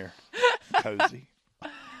sweet in here. Cozy.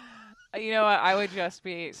 You know what? I would just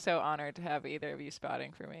be so honored to have either of you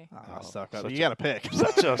spotting for me. Oh, suck up. such You a- got to pick.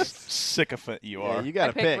 Such a sycophant you Yeah, are. you got I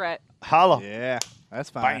to pick pick. Brett. Holla. Yeah. That's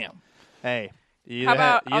fine. Bam. Hey, you How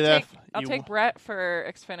about I'll take Brett for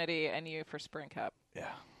Xfinity and you for Sprint Cup. Yeah,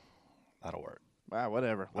 that'll work. Wow,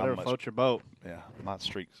 whatever much- floats your boat. Yeah, my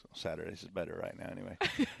streaks on Saturdays is better right now. Anyway,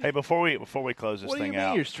 hey, before we close this What do you thing mean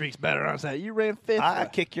out, your streak's better on Saturday? You ran 5th. I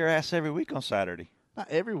kick your ass every week on Saturday. Not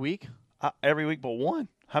every week. Every week but one.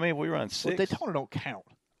 How many have we run? 6. Well, Daytona don't count.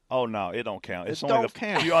 Oh no, it don't count. It's It only don't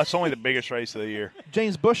count. It's only the biggest race of the year.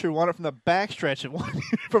 James Busher won it from the backstretch and won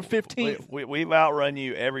from 15th. We've outrun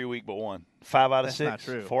you every week but one. 5 out of That's 6. not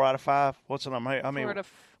true. 4 out of 5. What's the number? I mean, 4 out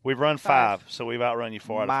of we've run 5. 5, so we've outrun you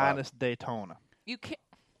 4 out of 5. Minus Daytona. You can't.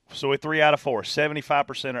 So we're 3 out of 4,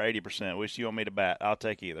 75% or 80%. Which do you want me to bat? I'll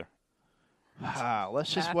take either.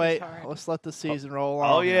 Let's just Math is wait. hard. Let's let the season roll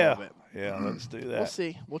on. Oh a yeah, little bit. yeah. Let's do that. We'll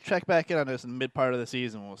see. We'll check back in on this in the mid part of the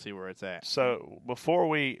season. We'll see where it's at. So before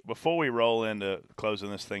we roll into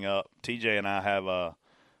closing this thing up, TJ and I have a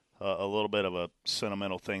little bit of a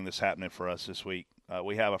sentimental thing that's happening for us this week.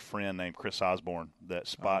 We have a friend named Chris Osborne that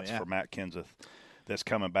spots for Matt Kenseth that's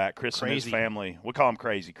coming back. Chris and his family, we call him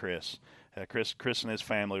Crazy Chris. Chris and his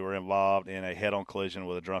family were involved in a head-on collision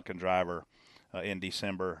with a drunken driver in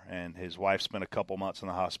December, and his wife spent a couple months in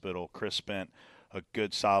the hospital. Chris spent a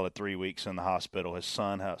good solid 3 weeks in the hospital. His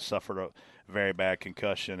son suffered a very bad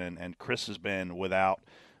concussion, and Chris has been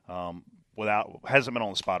hasn't been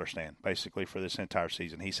on the spotter stand basically for this entire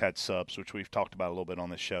season. He's had subs, which we've talked about a little bit on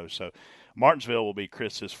this show. So Martinsville will be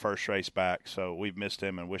Chris's first race back. So we've missed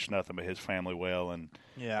him and wish nothing but his family well. And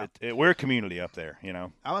Yeah. we're a community up there, you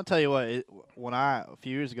know. I'm gonna tell you what. A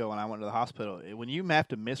few years ago when I went to the hospital, when you have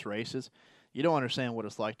to miss races, you don't understand what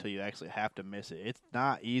it's like till you actually have to miss it. It's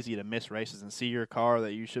not easy to miss races and see your car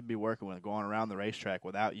that you should be working with going around the racetrack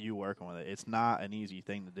without you working with it. It's not an easy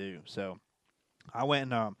thing to do. So I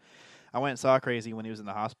went and saw Crazy when he was in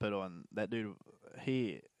the hospital, and that dude,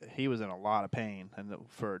 he was in a lot of pain, and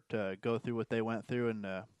to go through what they went through, and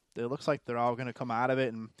it looks like they're all going to come out of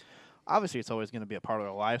it, and obviously it's always going to be a part of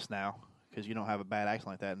their lives now because you don't have a bad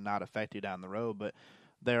accident like that and not affect you down the road, but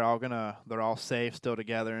they're all safe still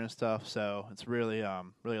together and stuff, so it's really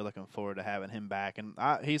looking forward to having him back, and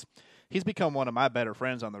he's become one of my better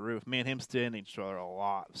friends on the roof. Me and him stand each other a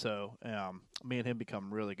lot, so me and him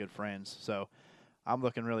become really good friends, so I'm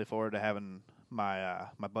looking really forward to having my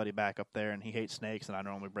buddy back up there, and he hates snakes, and I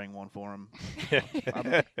normally bring one for him.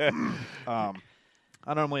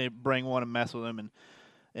 I normally bring one and mess with him,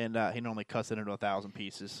 and he normally cuts it into 1,000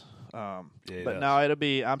 pieces. But no,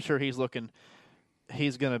 I'm sure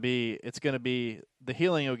it's going to be, the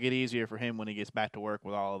healing will get easier for him when he gets back to work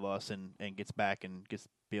with all of us and gets back and gets to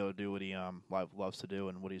be able to do what he loves to do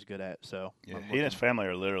and what he's good at. So yeah, he and his family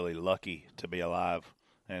are literally lucky to be alive.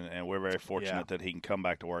 And we're very fortunate that he can come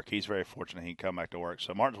back to work. He's very fortunate he can come back to work.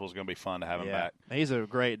 So Martinsville's going to be fun to have him back. He's a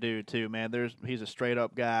great dude too, man. He's a straight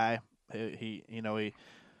up guy.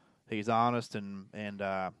 He's honest and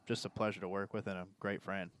just a pleasure to work with and a great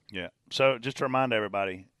friend. Yeah. So just to remind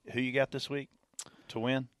everybody, who you got this week to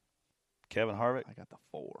win? Kevin Harvick. I got the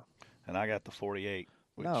 4, and I got the 48.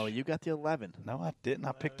 No, you got the 11. No, I didn't.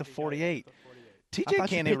 I picked the 48. I TJ thought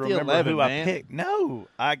can't you even picked the remember 11, who man. I picked. No,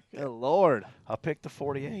 Good Lord. I picked the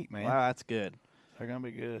 48, man. Wow, that's good. They're gonna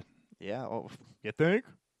be good. Yeah, you think?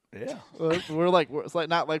 Yeah. It's like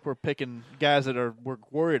not like we're picking guys that we're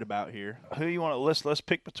worried about here. Who you want to let's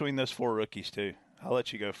pick between those 4 rookies too. I'll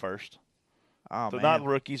let you go first. Oh, They're man. not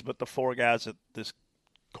rookies, but the 4 guys that this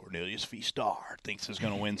Cornelius V. Star thinks is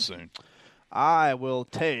going to win soon. I will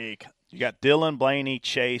take. You got Dylan, Blaney,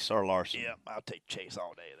 Chase, or Larson. Yeah, I'll take Chase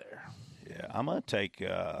all day there. Yeah, I'm gonna take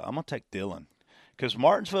Dylan because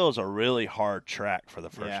Martinsville is a really hard track for the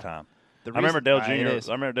first time. I remember Dale Jr.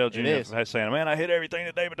 saying, "Man, I hit everything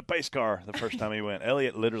today but the pace car." The first time he went,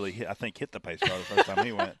 Elliott literally hit the pace car the first time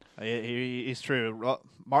he went. He's true.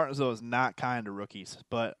 Martinsville is not kind to rookies,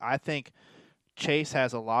 but I think Chase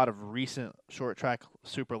has a lot of recent short track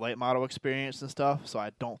super late model experience and stuff, so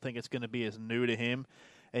I don't think it's going to be as new to him.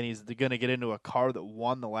 And he's going to get into a car that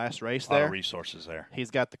won the last race there. A lot of resources there.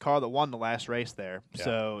 He's got the car that won the last race there. Yeah.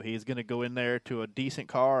 So he's going to go in there to a decent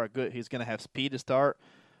car. He's going to have speed to start.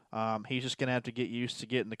 He's just going to have to get used to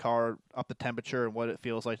getting the car up the temperature and what it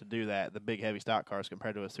feels like to do that, the big heavy stock cars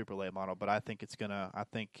compared to a super late model. But I think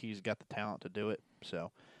he's got the talent to do it.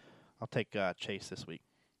 So I'll take Chase this week.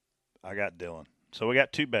 I got Dylan. So we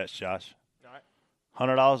got 2 bets, Josh. All right.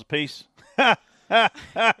 $100 a piece.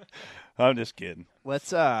 I'm just kidding.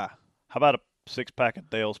 Let's How about a 6-pack of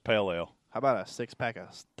Dale's Pale Ale? How about a 6-pack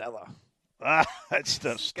of Stella? That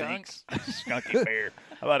stuff stinks. Skunky beer.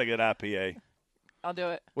 How about a good IPA? I'll do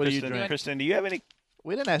it. What Kristen, do you drink? Kristen, do you have any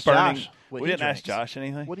We didn't ask burning. Josh. What We he didn't ask drinks. Josh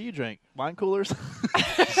anything. What do you drink? Wine coolers?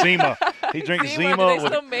 Zima. He drinks Zima, Zima, do they with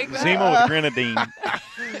still make that? Zima with grenadine.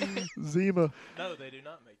 Zima. No, they do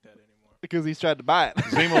not make that anymore. Because he's tried to buy it.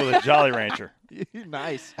 Zima with a Jolly Rancher.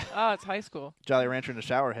 Nice. Oh, it's high school. Jolly Rancher in the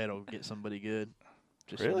shower head will get somebody good.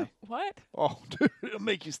 Just, Really? What? Oh, dude, it'll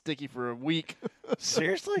make you sticky for a week.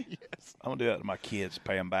 Seriously? Yes. I'm gonna do that to my kids.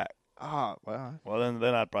 Pay them back. Ah, well, Well,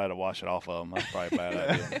 then I'd probably have to wash it off of them. That's probably a bad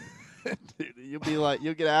idea. dude,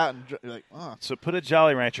 you'll get out and you're like, oh, So put a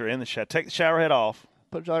Jolly Rancher in the shower. Take the shower head off.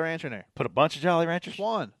 put a Jolly Rancher in there. Put a bunch of Jolly Ranchers. Just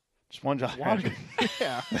one. Just one Jolly Rancher.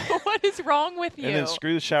 Yeah. What is wrong with you? And then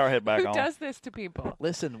screw the shower head back Who on. does this to people?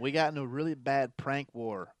 Listen, we got in a really bad prank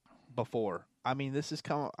war before. I mean,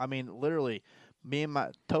 literally, me and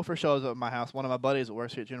Topher shows up at my house. One of my buddies that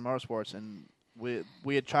works here at Junior Motorsports, and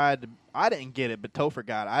we had tried to. I didn't get it, but Topher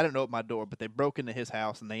got it. I didn't open my door, but they broke into his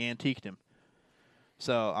house and they antiqued him.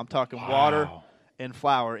 So I'm talking water and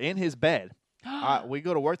flour in his bed. We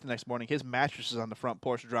go to work the next morning. His mattress is on the front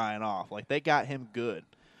porch drying off. Like, they got him good.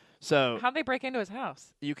 So How'd they break into his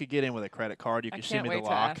house? you could get in with a credit card. You I could can't shimmy the wait to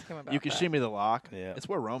lock. ask him about You could that. shimmy the lock. Yeah. It's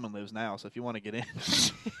where Roman lives now. So if you want to get in,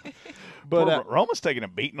 But but Roman's taking a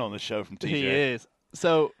beating on the show from TJ. he is.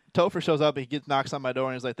 So Topher shows up. He knocks on my door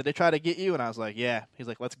and he's like, "Did they try to get you?" And I was like, "Yeah." He's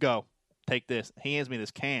like, "Let's go. Take this." He hands me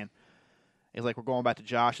this can. He's like, "We're going back to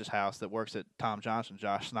Josh's house that works at Tom Johnson,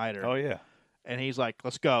 Josh Snyder." Oh, yeah. And he's like,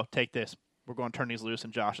 "Let's go. Take this. We're going to turn these loose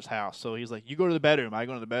in Josh's house." So he's like, "You go to the bedroom." I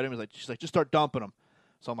go to the bedroom. She's like, "Just start dumping them."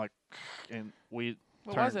 So I'm like, and we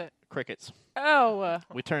What turned was it? crickets. Oh,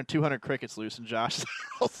 We turned 200 crickets loose in Josh's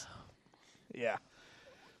house. Yeah.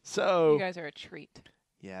 So you guys are a treat.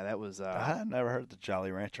 yeah, that was I never heard the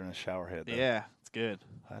Jolly Rancher in the shower head, though. yeah, it's good.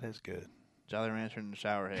 That is good. Jolly Rancher in the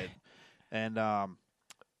shower head. And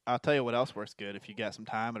I'll tell you what else works good. If you got some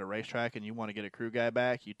time at a racetrack and you want to get a crew guy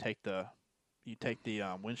back, you take the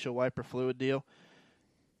windshield wiper fluid deal.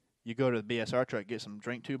 You go to the BSR truck, get some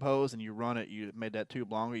drink tube hose, and you run it. You made that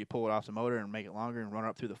tube longer. You pull it off the motor and make it longer and run it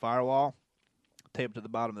up through the firewall. Tape it to the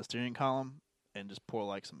bottom of the steering column and just pour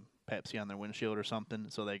like some Pepsi on their windshield or something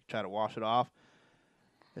so they try to wash it off.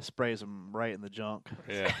 It sprays them right in the junk.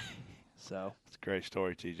 Yeah. So, It's a great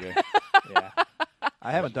story, TJ. yeah.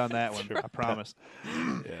 I haven't done that one, I promise.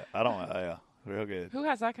 Yeah. I don't. Yeah. Real good. Who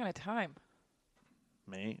has that kind of time?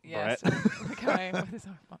 Me, Yes, Brett. the guy with his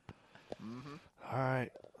arm up. All right.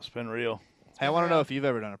 It's been real. Hey, I want to know if you've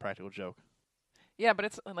ever done a practical joke. Yeah, but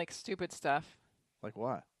it's like stupid stuff. Like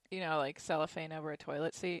what? You know, like cellophane over a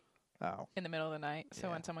toilet seat Oh. in the middle of the night. So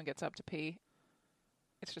Yeah. when someone gets up to pee,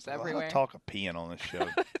 it's just A lot of everywhere. talk of peeing on this show.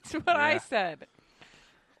 That's what I Yeah. said.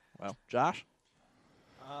 Well, Josh?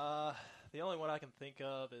 The only one I can think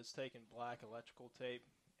of is taking black electrical tape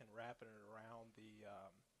and wrapping it around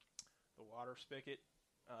the water spigot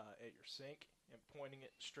at your sink and pointing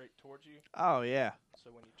it straight towards you. Oh, yeah.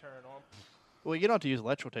 So when you turn it on, Well, you don't have to use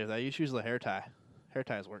electrical tape. You just use the hair tie. Hair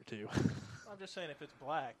ties work, too. I'm just saying if it's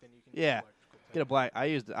black, then you can Yeah. use electrical tape. Get a black.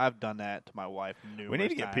 I've done that to my wife numerous We need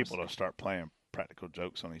to get times. people to start playing practical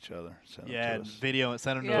jokes on each other. Send them Yeah, to and us. video and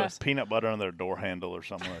send them Yeah. to us. Peanut butter on their door handle or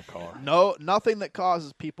something in their car. No, nothing that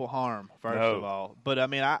causes people harm, first No. of all. But, I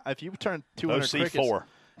mean, if you turn 200 crickets... OC4.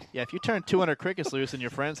 Yeah, if you turn 200 crickets loose in your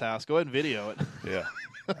friend's house, go ahead and video it. Yeah.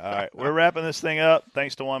 All right. We're wrapping this thing up.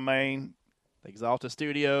 Thanks to One Main, Exalta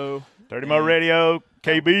Studio. Dirty Mo Radio,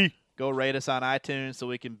 KB. Go rate us on iTunes so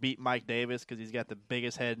we can beat Mike Davis because he's got the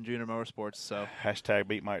biggest head in junior motorsports. So Hashtag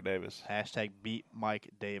beat Mike Davis. hashtag beat Mike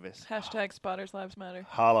Davis. Hashtag Spotters Lives Matter.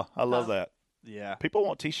 Holla. I love Huh. that. Yeah. People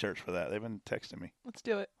want T-shirts for that. They've been texting me. Let's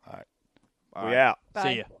do it. All We right. out. Bye.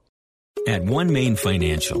 See ya. At One Main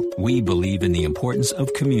Financial, we believe in the importance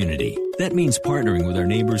of community. That means partnering with our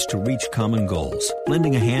neighbors to reach common goals,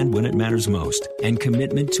 lending a hand when it matters most, and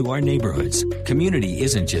commitment to our neighborhoods. Community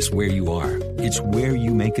isn't just where you are, it's where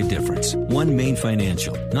you make a difference. One Main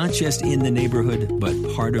Financial, not just in the neighborhood, but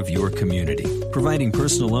part of your community. Providing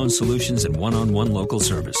personal loan solutions and one-on-one local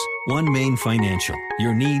service. One Main Financial,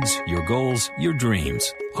 your needs, your goals, your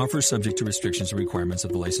dreams. Offer subject to restrictions and requirements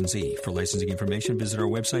of the licensee. For licensing information, visit our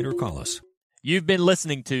website or call us. You've been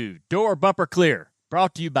listening to Door Bumper Clear,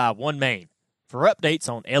 brought to you by One Main. For updates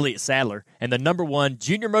on Elliott Sadler and the #1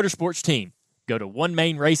 junior motorsports team, go to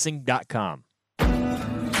onemainracing.com.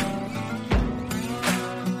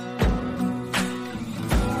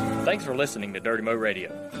 Thanks for listening to Dirty Mo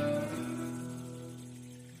Radio.